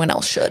everyone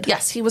else should.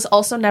 Yes. He was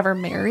also never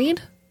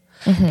married.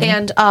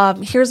 And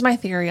here's my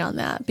theory on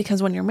that.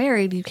 Because when you're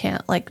married, you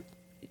can't like,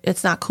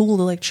 it's not cool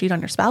to like cheat on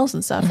your spouse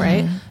and stuff,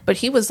 right? But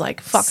he was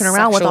like fucking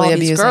around with all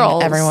these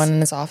girls. Everyone in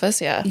his office,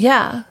 yeah.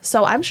 Yeah.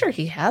 So I'm sure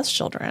he has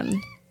children,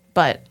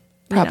 but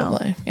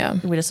probably,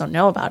 we just don't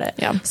know about it.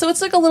 Yeah. So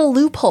it's like a little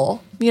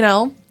loophole, you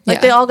know? Like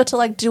they all get to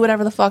like do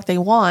whatever the fuck they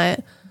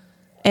want.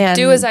 And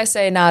do as I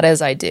say, not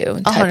as I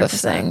do type of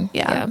thing.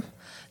 Yeah.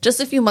 Just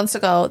a few months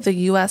ago, the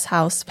U.S.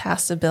 House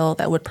passed a bill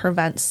that would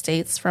prevent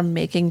states from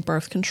making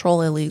birth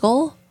control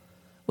illegal,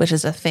 which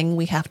is a thing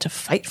we have to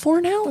fight for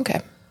now.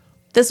 Okay.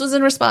 This was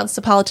in response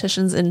to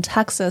politicians in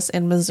Texas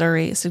and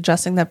Missouri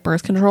suggesting that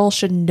birth control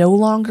should no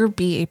longer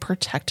be a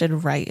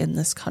protected right in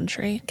this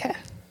country. Okay.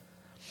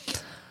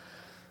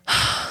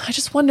 I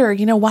just wonder,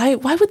 you know, why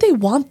would they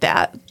want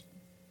that?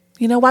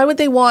 You know, why would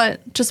they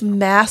want just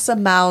mass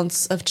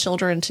amounts of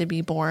children to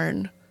be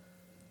born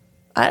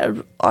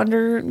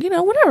under, you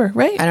know, whatever,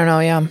 right? I don't know,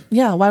 yeah.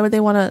 Yeah, why would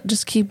they want to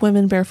just keep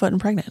women barefoot and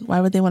pregnant?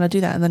 Why would they want to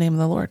do that in the name of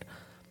the Lord?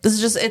 This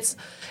is just,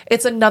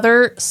 it's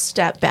another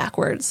step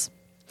backwards.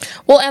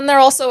 Well, and they're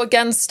also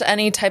against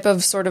any type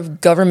of sort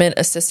of government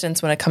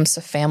assistance when it comes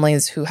to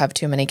families who have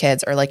too many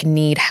kids or like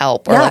need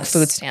help or like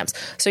food stamps.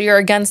 So you're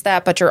against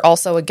that, but you're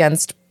also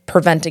against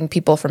preventing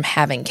people from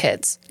having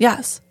kids.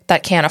 Yes.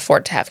 That can't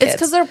afford to have kids.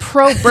 It's because they're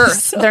pro-birth.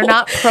 So, they're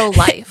not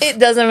pro-life. It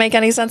doesn't make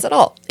any sense at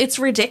all. It's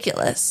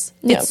ridiculous.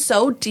 Yeah. It's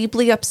so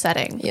deeply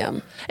upsetting. Yeah.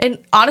 And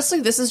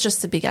honestly, this is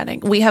just the beginning.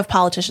 We have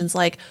politicians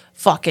like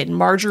fucking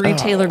Marjorie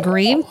Taylor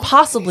Greene,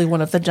 possibly one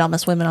of the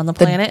dumbest women on the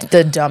planet.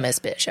 The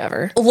dumbest bitch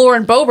ever.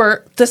 Lauren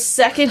Boebert, the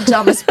second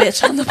dumbest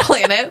bitch on the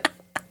planet.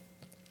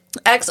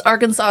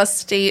 Ex-Arkansas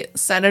State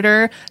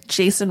Senator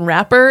Jason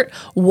Rappert,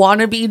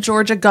 wannabe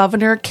Georgia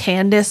Governor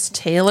Candace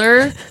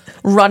Taylor,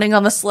 running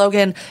on the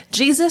slogan,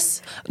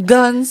 Jesus,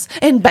 guns,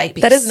 and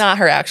babies. That is not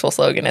her actual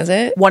slogan, is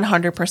it?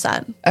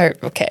 100%.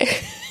 Okay.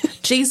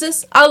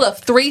 Jesus, I love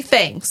three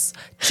things.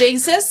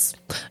 Jesus,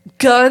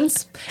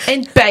 guns,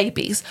 and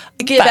babies.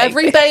 Give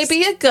every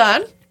baby a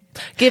gun.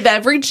 Give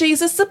every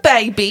Jesus a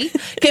baby.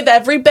 Give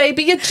every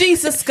baby a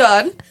Jesus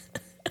gun.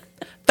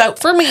 Vote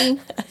for me,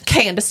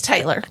 Candace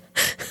Taylor.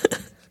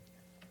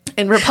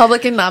 In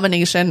Republican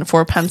nomination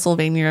for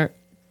Pennsylvania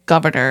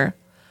Governor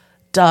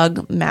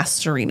Doug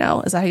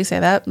Mastriano. Is that how you say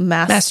that?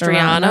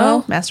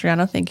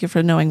 Mastriano. Thank you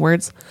for knowing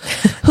words.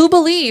 Who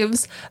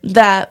believes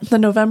that the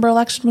November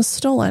election was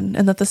stolen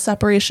and that the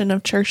separation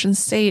of church and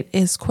state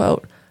is,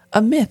 quote,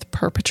 a myth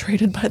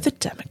perpetrated by the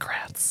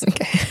Democrats.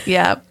 Okay.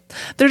 Yeah.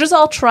 They're just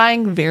all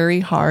trying very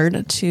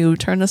hard to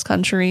turn this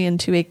country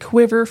into a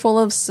quiver full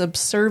of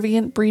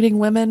subservient breeding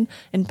women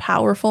and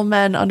powerful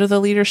men under the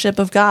leadership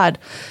of God.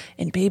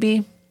 And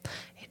baby,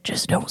 it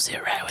just don't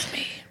sit right with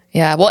me.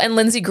 Yeah, well, and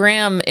Lindsey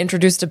Graham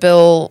introduced a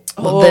bill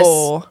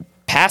this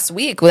past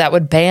week that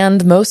would ban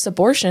most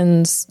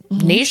abortions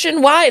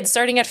nationwide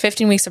starting at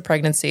 15 weeks of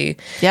pregnancy.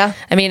 Yeah.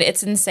 I mean,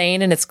 it's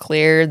insane, and it's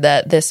clear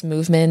that this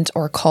movement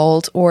or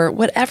cult or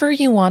whatever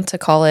you want to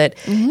call it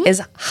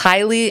is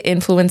highly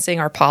influencing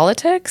our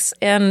politics,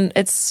 and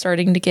it's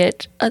starting to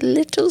get a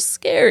little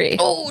scary.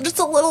 Oh, just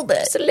a little bit.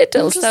 Just a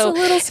little. Just So a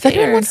little if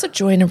anyone scared. wants to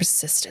join a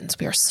resistance,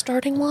 we are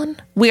starting one.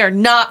 We are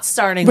not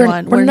starting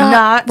one. we're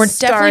not- we're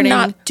starting definitely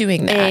not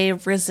doing that. a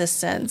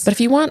resistance. But if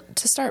you want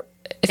to start...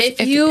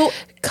 If you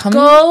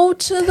go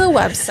to the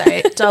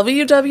website,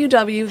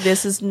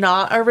 This is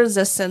not a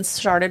resistance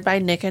started by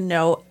Nick and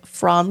Note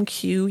from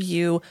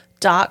QU.com.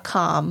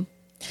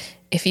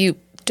 If you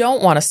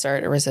don't want to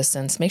start a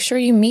resistance, make sure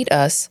you meet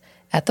us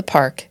at the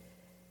park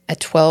at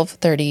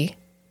 12:30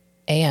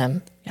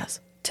 a.m. Yes.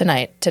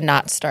 tonight to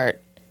not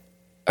start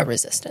a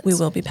resistance. We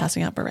will be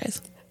passing out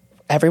berets.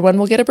 Everyone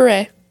will get a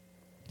beret.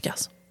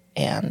 Yes.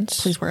 And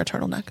Please wear a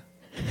turtleneck.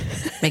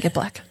 Make it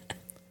black.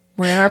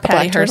 We're in our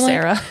Patty black Hearst turtleneck?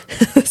 era.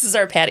 This is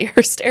our Patty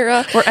Hearst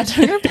era. We're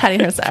entering our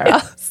Patty Hearst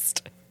era.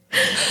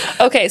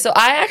 Okay, so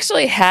I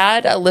actually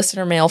had a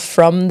listener mail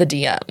from the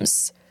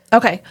DMs.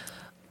 Okay.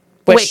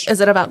 Which, Wait,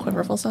 is it about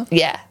Quiverful stuff?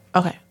 yeah.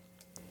 Okay.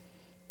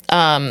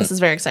 This is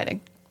very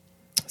exciting.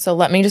 So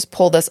let me just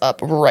pull this up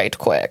right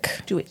quick.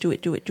 Do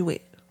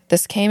it.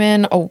 This came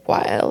in a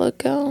while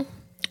ago.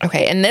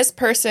 Okay, and this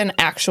person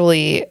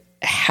actually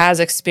has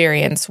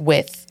experience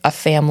with a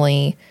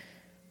family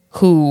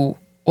who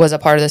was a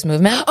part of this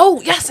movement.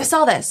 Oh, yes, I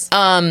saw this.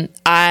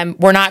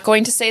 We're not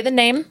going to say the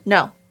name.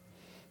 No.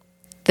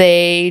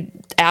 They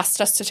asked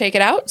us to take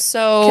it out,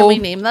 so Can we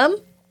name them?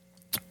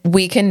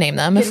 we can name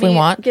them if we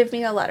want. Give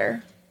me a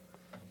letter.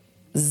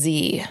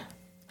 Z.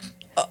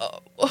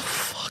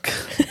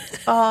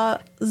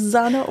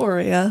 Zana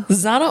Oria.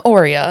 Zana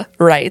Oria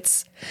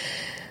writes,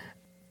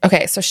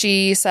 okay, so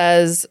she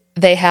says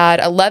they had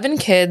 11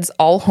 kids,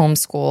 all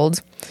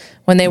homeschooled.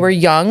 When they were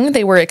young,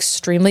 they were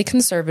extremely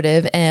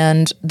conservative,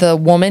 and the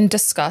woman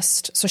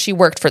discussed, so she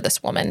worked for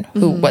this woman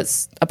who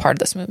was a part of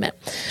this movement.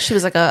 She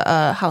was like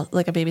a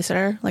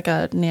babysitter, like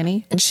a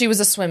nanny. And she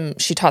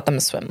taught them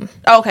to swim.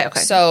 Oh, okay.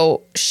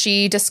 So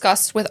she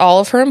discussed with all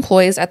of her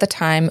employees at the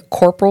time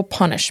corporal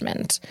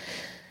punishment.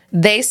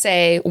 They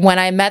say, when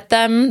I met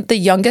them, the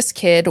youngest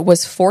kid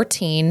was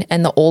 14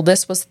 and the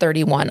oldest was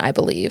 31, I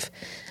believe.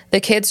 The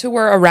kids who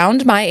were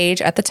around my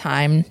age at the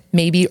time,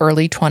 maybe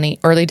early to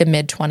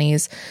mid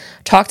 20s,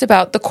 talked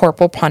about the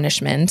corporal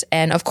punishment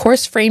and, of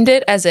course, framed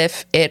it as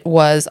if it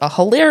was a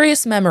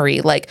hilarious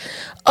memory. Like,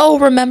 oh,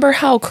 remember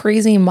how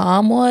crazy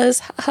mom was?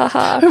 Ha ha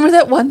ha. Remember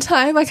that one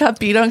time I got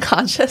beat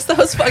unconscious? That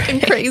was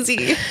fucking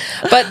crazy.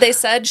 But they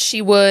said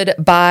she would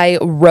buy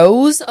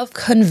rows of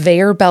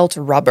conveyor belt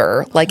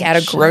rubber, like at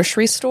a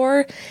grocery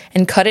store,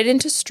 and cut it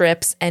into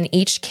strips, and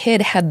each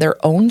kid had their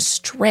own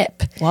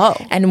strip. Whoa.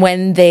 And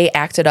when they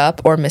acted up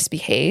or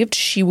misbehaved,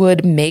 she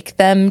would make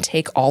them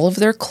take all of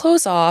their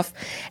clothes off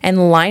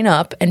and line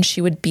up, and she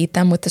would beat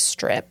them with the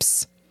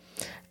strips.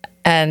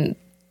 And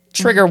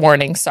trigger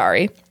warning,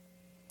 sorry.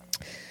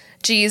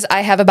 Geez,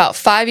 I have about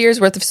 5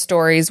 years worth of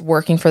stories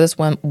working for this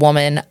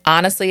woman.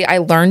 Honestly, I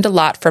learned a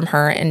lot from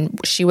her, and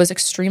she was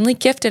extremely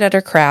gifted at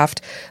her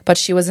craft, but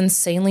she was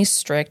insanely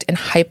strict and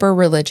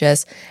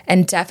hyper-religious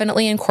and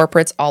definitely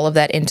incorporates all of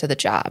that into the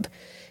job.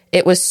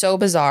 It was so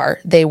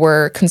bizarre. They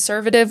were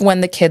conservative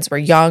when the kids were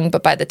young,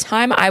 but by the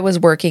time I was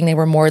working, they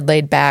were more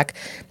laid back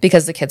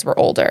because the kids were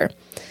older.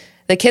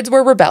 The kids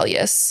were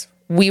rebellious.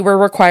 We were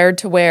required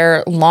to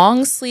wear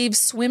long-sleeve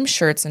swim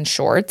shirts and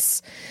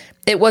shorts.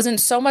 It wasn't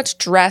so much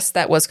dress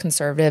that was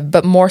conservative,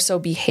 but more so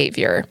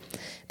behavior.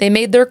 They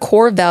made their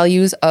core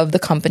values of the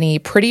company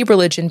pretty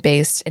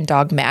religion-based and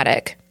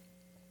dogmatic.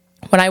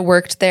 When I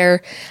worked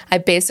there, I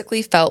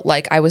basically felt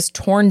like I was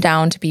torn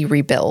down to be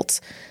rebuilt.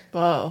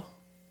 Whoa.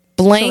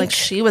 Blank. So, like,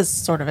 she was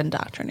sort of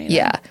indoctrinated.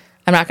 Yeah.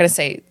 I'm not going to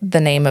say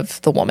the name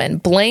of the woman.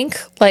 Blank,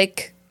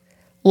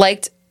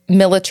 liked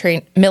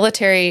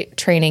military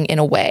training in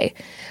a way.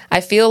 I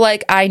feel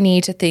like I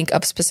need to think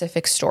of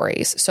specific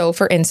stories. So,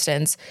 for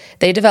instance,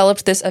 they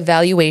developed this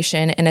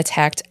evaluation and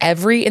attacked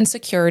every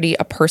insecurity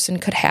a person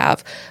could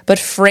have, but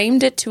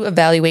framed it to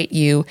evaluate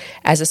you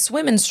as a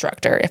swim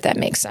instructor, if that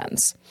makes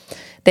sense.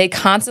 They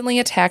constantly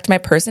attacked my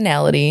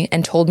personality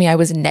and told me I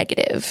was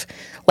negative.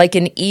 Like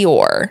an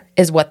Eeyore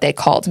is what they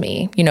called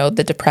me. You know,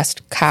 the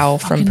depressed cow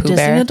from Pooh Disney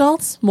Bear.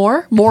 adults?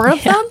 More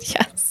of them?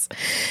 Yes.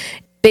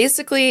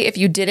 Basically, if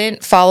you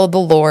didn't follow the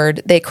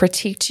Lord, they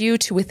critiqued you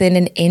to within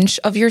an inch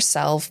of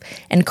yourself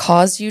and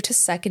caused you to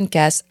second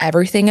guess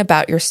everything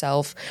about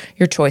yourself,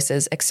 your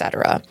choices,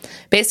 etc.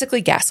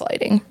 Basically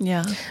gaslighting.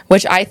 Yeah.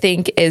 Which I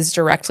think is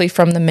directly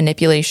from the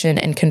manipulation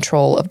and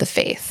control of the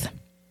faith.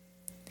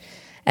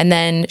 And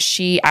then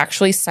she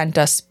actually sent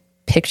us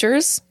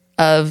pictures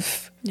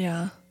of,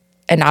 Yeah.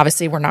 and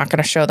obviously we're not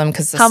going to show them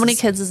because How many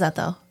kids is that,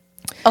 though?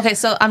 Okay,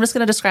 so I'm just going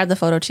to describe the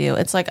photo to you.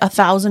 It's like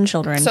 1,000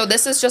 children. So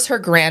this is just her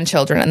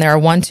grandchildren, and there are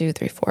 1, 2,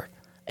 3, 4.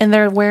 And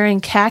they're wearing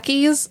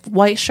khakis,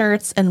 white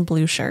shirts, and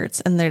blue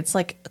shirts. And it's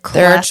like a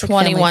There are classic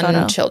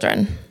 21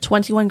 children.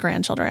 21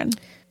 grandchildren.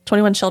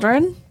 21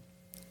 children?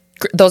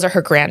 Those are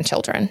her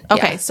grandchildren.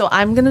 Okay, Yeah. so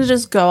I'm going to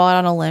just go out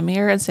on a limb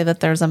here and say that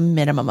there's a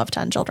minimum of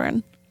 10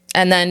 children.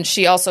 And then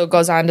she also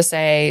goes on to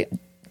say,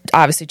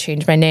 obviously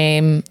change my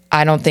name.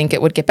 I don't think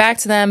it would get back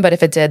to them, but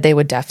if it did, they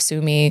would def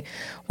sue me.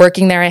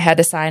 Working there, I had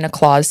to sign a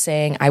clause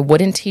saying I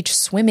wouldn't teach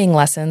swimming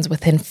lessons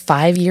within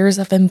 5 years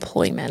of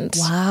employment.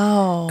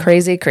 Wow.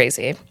 Crazy,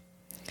 crazy.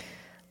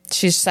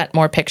 She's sent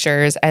more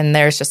pictures, and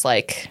there's just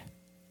like,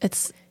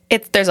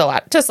 there's a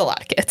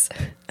lot of kids.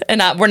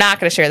 And we're not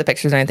going to share the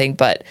pictures or anything,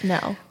 but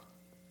No.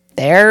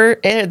 there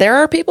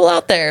are people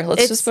out there.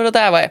 Let's just put it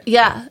that way.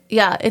 Yeah.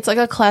 It's like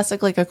a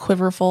classic, like a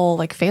quiverful,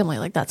 like family.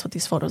 Like that's what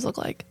these photos look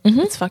like.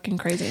 It's fucking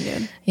crazy,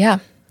 dude. Yeah.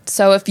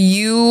 So if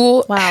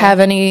you have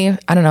any,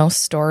 I don't know,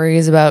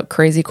 stories about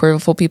crazy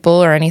quiverful people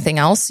or anything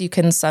else, you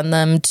can send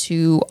them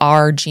to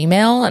our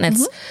Gmail, and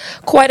it's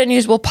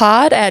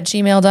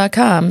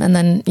quiteunusualpod@gmail.com. And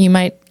then you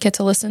might get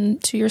to listen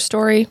to your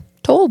story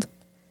told.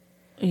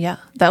 Yeah,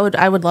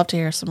 I would love to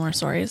hear some more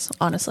stories,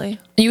 honestly.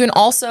 You can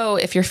also,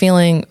 if you're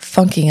feeling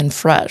funky and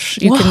fresh,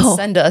 you can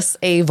send us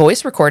a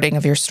voice recording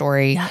of your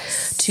story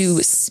to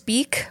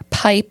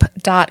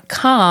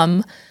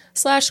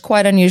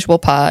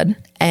speakpipe.com/quiteunusualpod,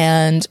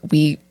 and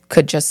we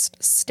could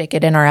just stick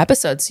it in our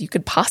episodes. You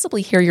could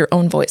possibly hear your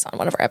own voice on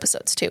one of our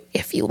episodes too,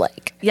 if you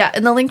like. Yeah,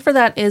 and the link for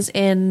that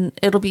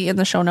it'll be in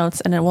the show notes,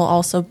 and it will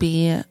also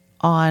be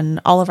on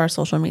all of our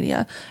social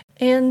media.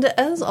 And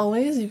as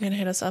always, you can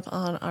hit us up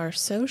on our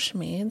social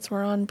medias.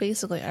 We're on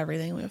basically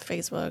everything. We have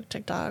Facebook,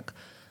 TikTok,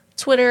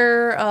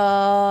 Twitter,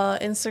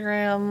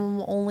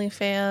 Instagram,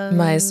 OnlyFans,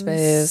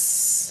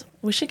 MySpace.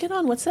 We should get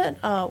on, what's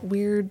that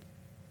weird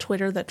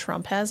Twitter that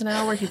Trump has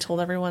now where he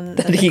told everyone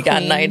that he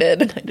got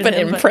knighted, but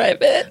in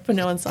private. But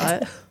no one saw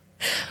it.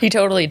 He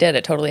totally did.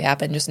 It totally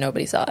happened. Just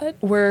nobody saw it.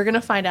 We're going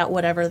to find out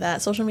whatever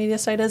that social media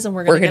site is, and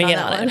we're going to get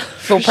on it.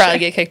 We'll probably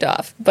get kicked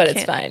off, but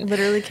it's fine.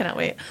 Literally cannot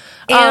wait.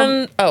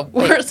 And,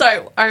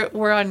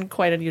 we're on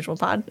Quite Unusual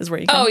Pod is where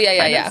you can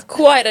find us.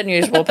 Quite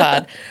Unusual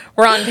Pod.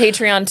 We're on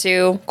Patreon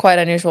too. Quite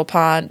Unusual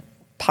Pod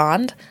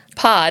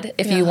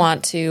if you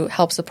want to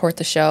help support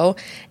the show.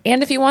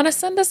 And if you want to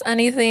send us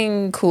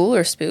anything cool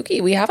or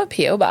spooky, we have a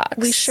P.O. Box.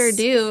 We sure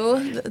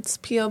do. It's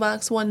P.O.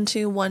 Box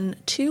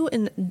 1212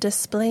 in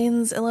Des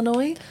Plaines,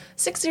 Illinois,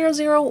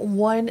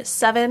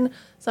 60017.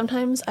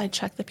 Sometimes I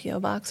check the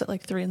P.O. Box at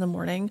like 3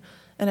 a.m.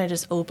 and I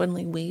just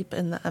openly weep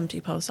in the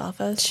empty post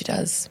office. She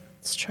does.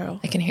 It's true.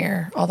 I can hear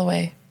her all the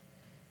way.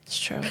 It's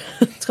true.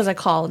 It's because I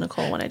call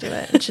Nicole when I do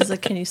it. And she's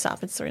like, can you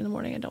stop? It's 3 a.m.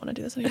 I don't want to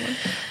do this anymore.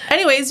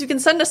 Anyways, you can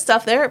send us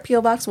stuff there at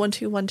P.O. Box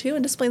 1212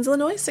 in Des Plaines,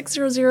 Illinois,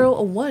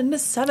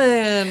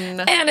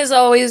 60017. And as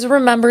always,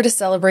 remember to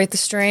celebrate the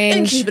strange.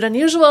 And keep it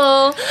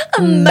unusual.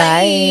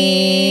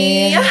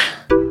 Bye.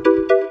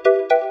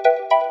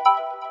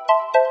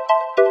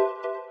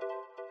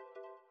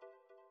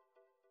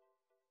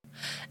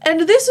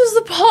 And this is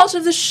the part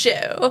of the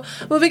show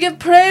where we give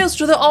praise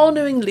to the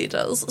all-knowing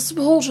leaders,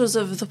 supporters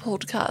of the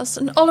podcast,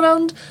 and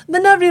all-around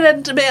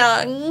benevolent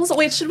beings.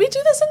 Wait, should we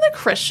do this in the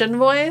Christian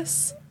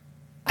voice?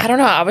 I don't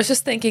know. I was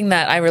just thinking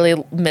that I really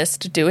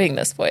missed doing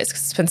this voice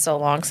because it's been so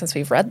long since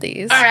we've read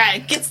these. All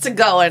right, gets to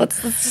going.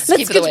 Let's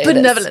get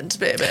benevolent,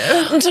 baby.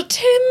 To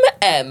Tim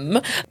M.,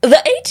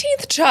 the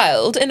 18th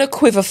child in a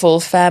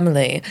quiverful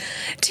family.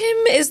 Tim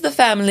is the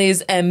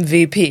family's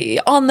MVP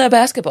on their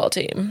basketball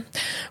team.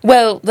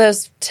 Well,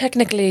 there's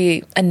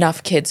technically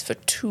enough kids for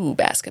 2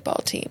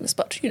 basketball teams,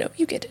 but,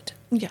 you get it.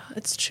 Yeah,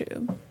 it's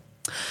true.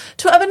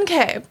 To Evan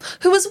K.,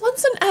 who was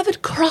once an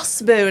avid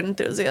crossbow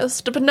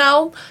enthusiast, but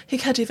now he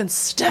can't even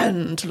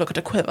stand to look at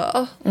a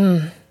quiver.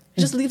 He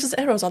just leaves his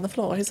arrows on the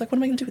floor. He's like, what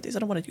am I going to do with these? I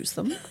don't want to use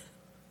them.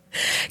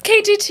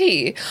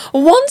 KTT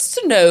wants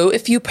to know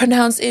if you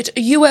pronounce it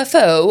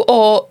UFO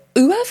or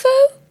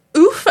UFO?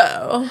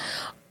 UFO?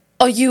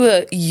 Are you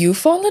a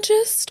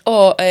ufologist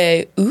or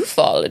a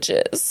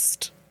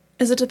ufologist?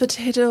 Is it a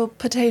potato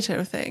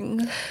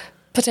thing?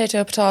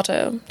 Potato,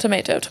 tomato,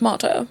 tomato,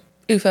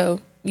 UFO.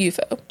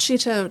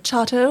 Cheeto,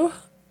 chato?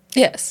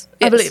 Yes.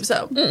 I believe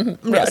so.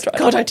 Mm-hmm. Yes. Right.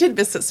 God, I did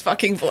miss his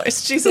fucking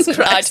voice. Jesus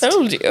Christ. I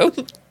told you.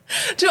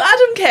 To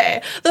Adam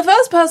K., the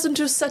first person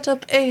to set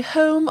up a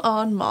home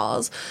on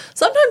Mars.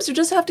 Sometimes you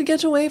just have to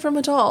get away from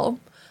it all.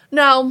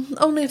 Now,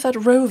 only if that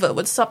rover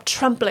would stop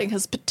trampling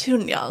his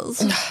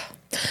petunias.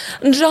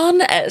 John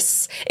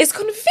S. is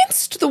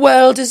convinced the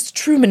world is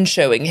Truman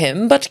showing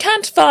him, but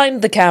can't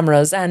find the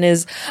cameras and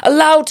is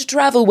allowed to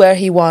travel where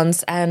he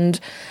wants and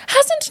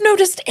hasn't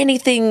noticed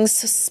anything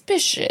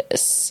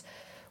suspicious.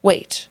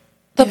 Wait,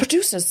 the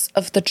producers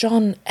of the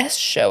John S.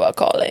 show are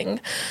calling.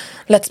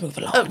 Let's move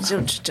along. Oh,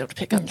 don't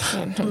pick up.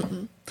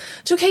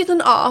 To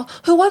Caitlin R.,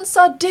 who once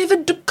saw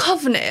David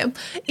Duchovny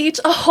eat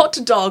a hot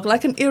dog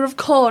like an ear of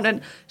corn,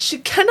 and she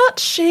cannot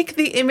shake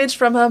the image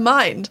from her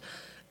mind.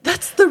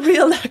 That's the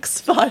real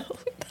X-File.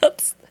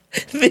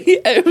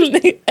 The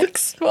only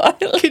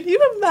X-File. Can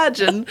you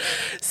imagine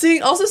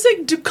saying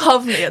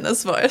Duchovny in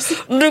this voice?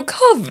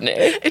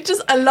 Duchovny.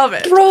 I love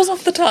it. Rolls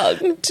off the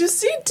tongue. To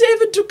see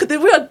David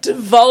Duchovny, we are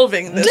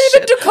devolving this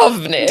David shit.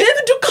 Duchovny.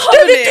 David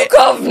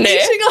Duchovny.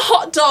 Eating a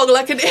hot dog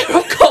like an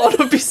era god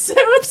would be so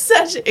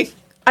upsetting.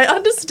 I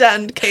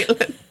understand,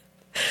 Caitlin.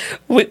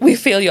 We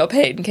feel your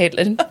pain,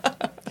 Caitlin.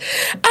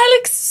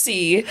 Alex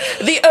C.,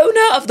 the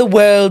owner of the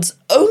world's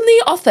only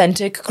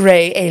authentic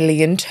grey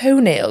alien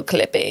toenail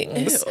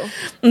clippings.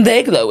 Ew.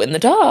 They glow in the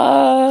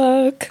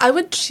dark. I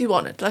would chew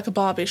on it like a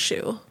Barbie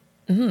shoe.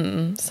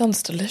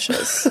 Sounds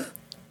delicious.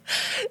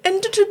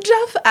 And to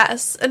Jeff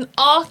S., an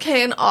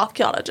arcane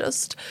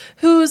archaeologist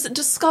who's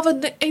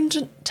discovered the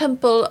ancient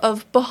temple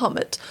of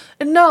Bahamut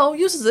and now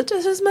uses it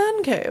as his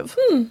man cave.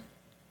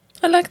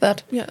 I like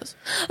that. Yes.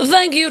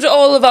 Thank you to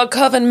all of our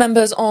Coven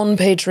members on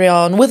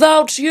Patreon.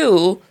 Without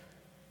you,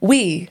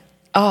 we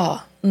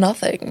are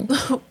nothing.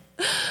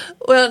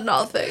 We're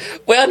nothing.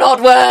 We're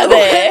not worthy.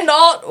 We're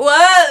not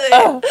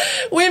worthy.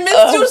 We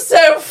missed you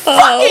so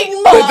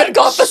fucking much. We've been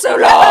gone for so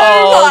long.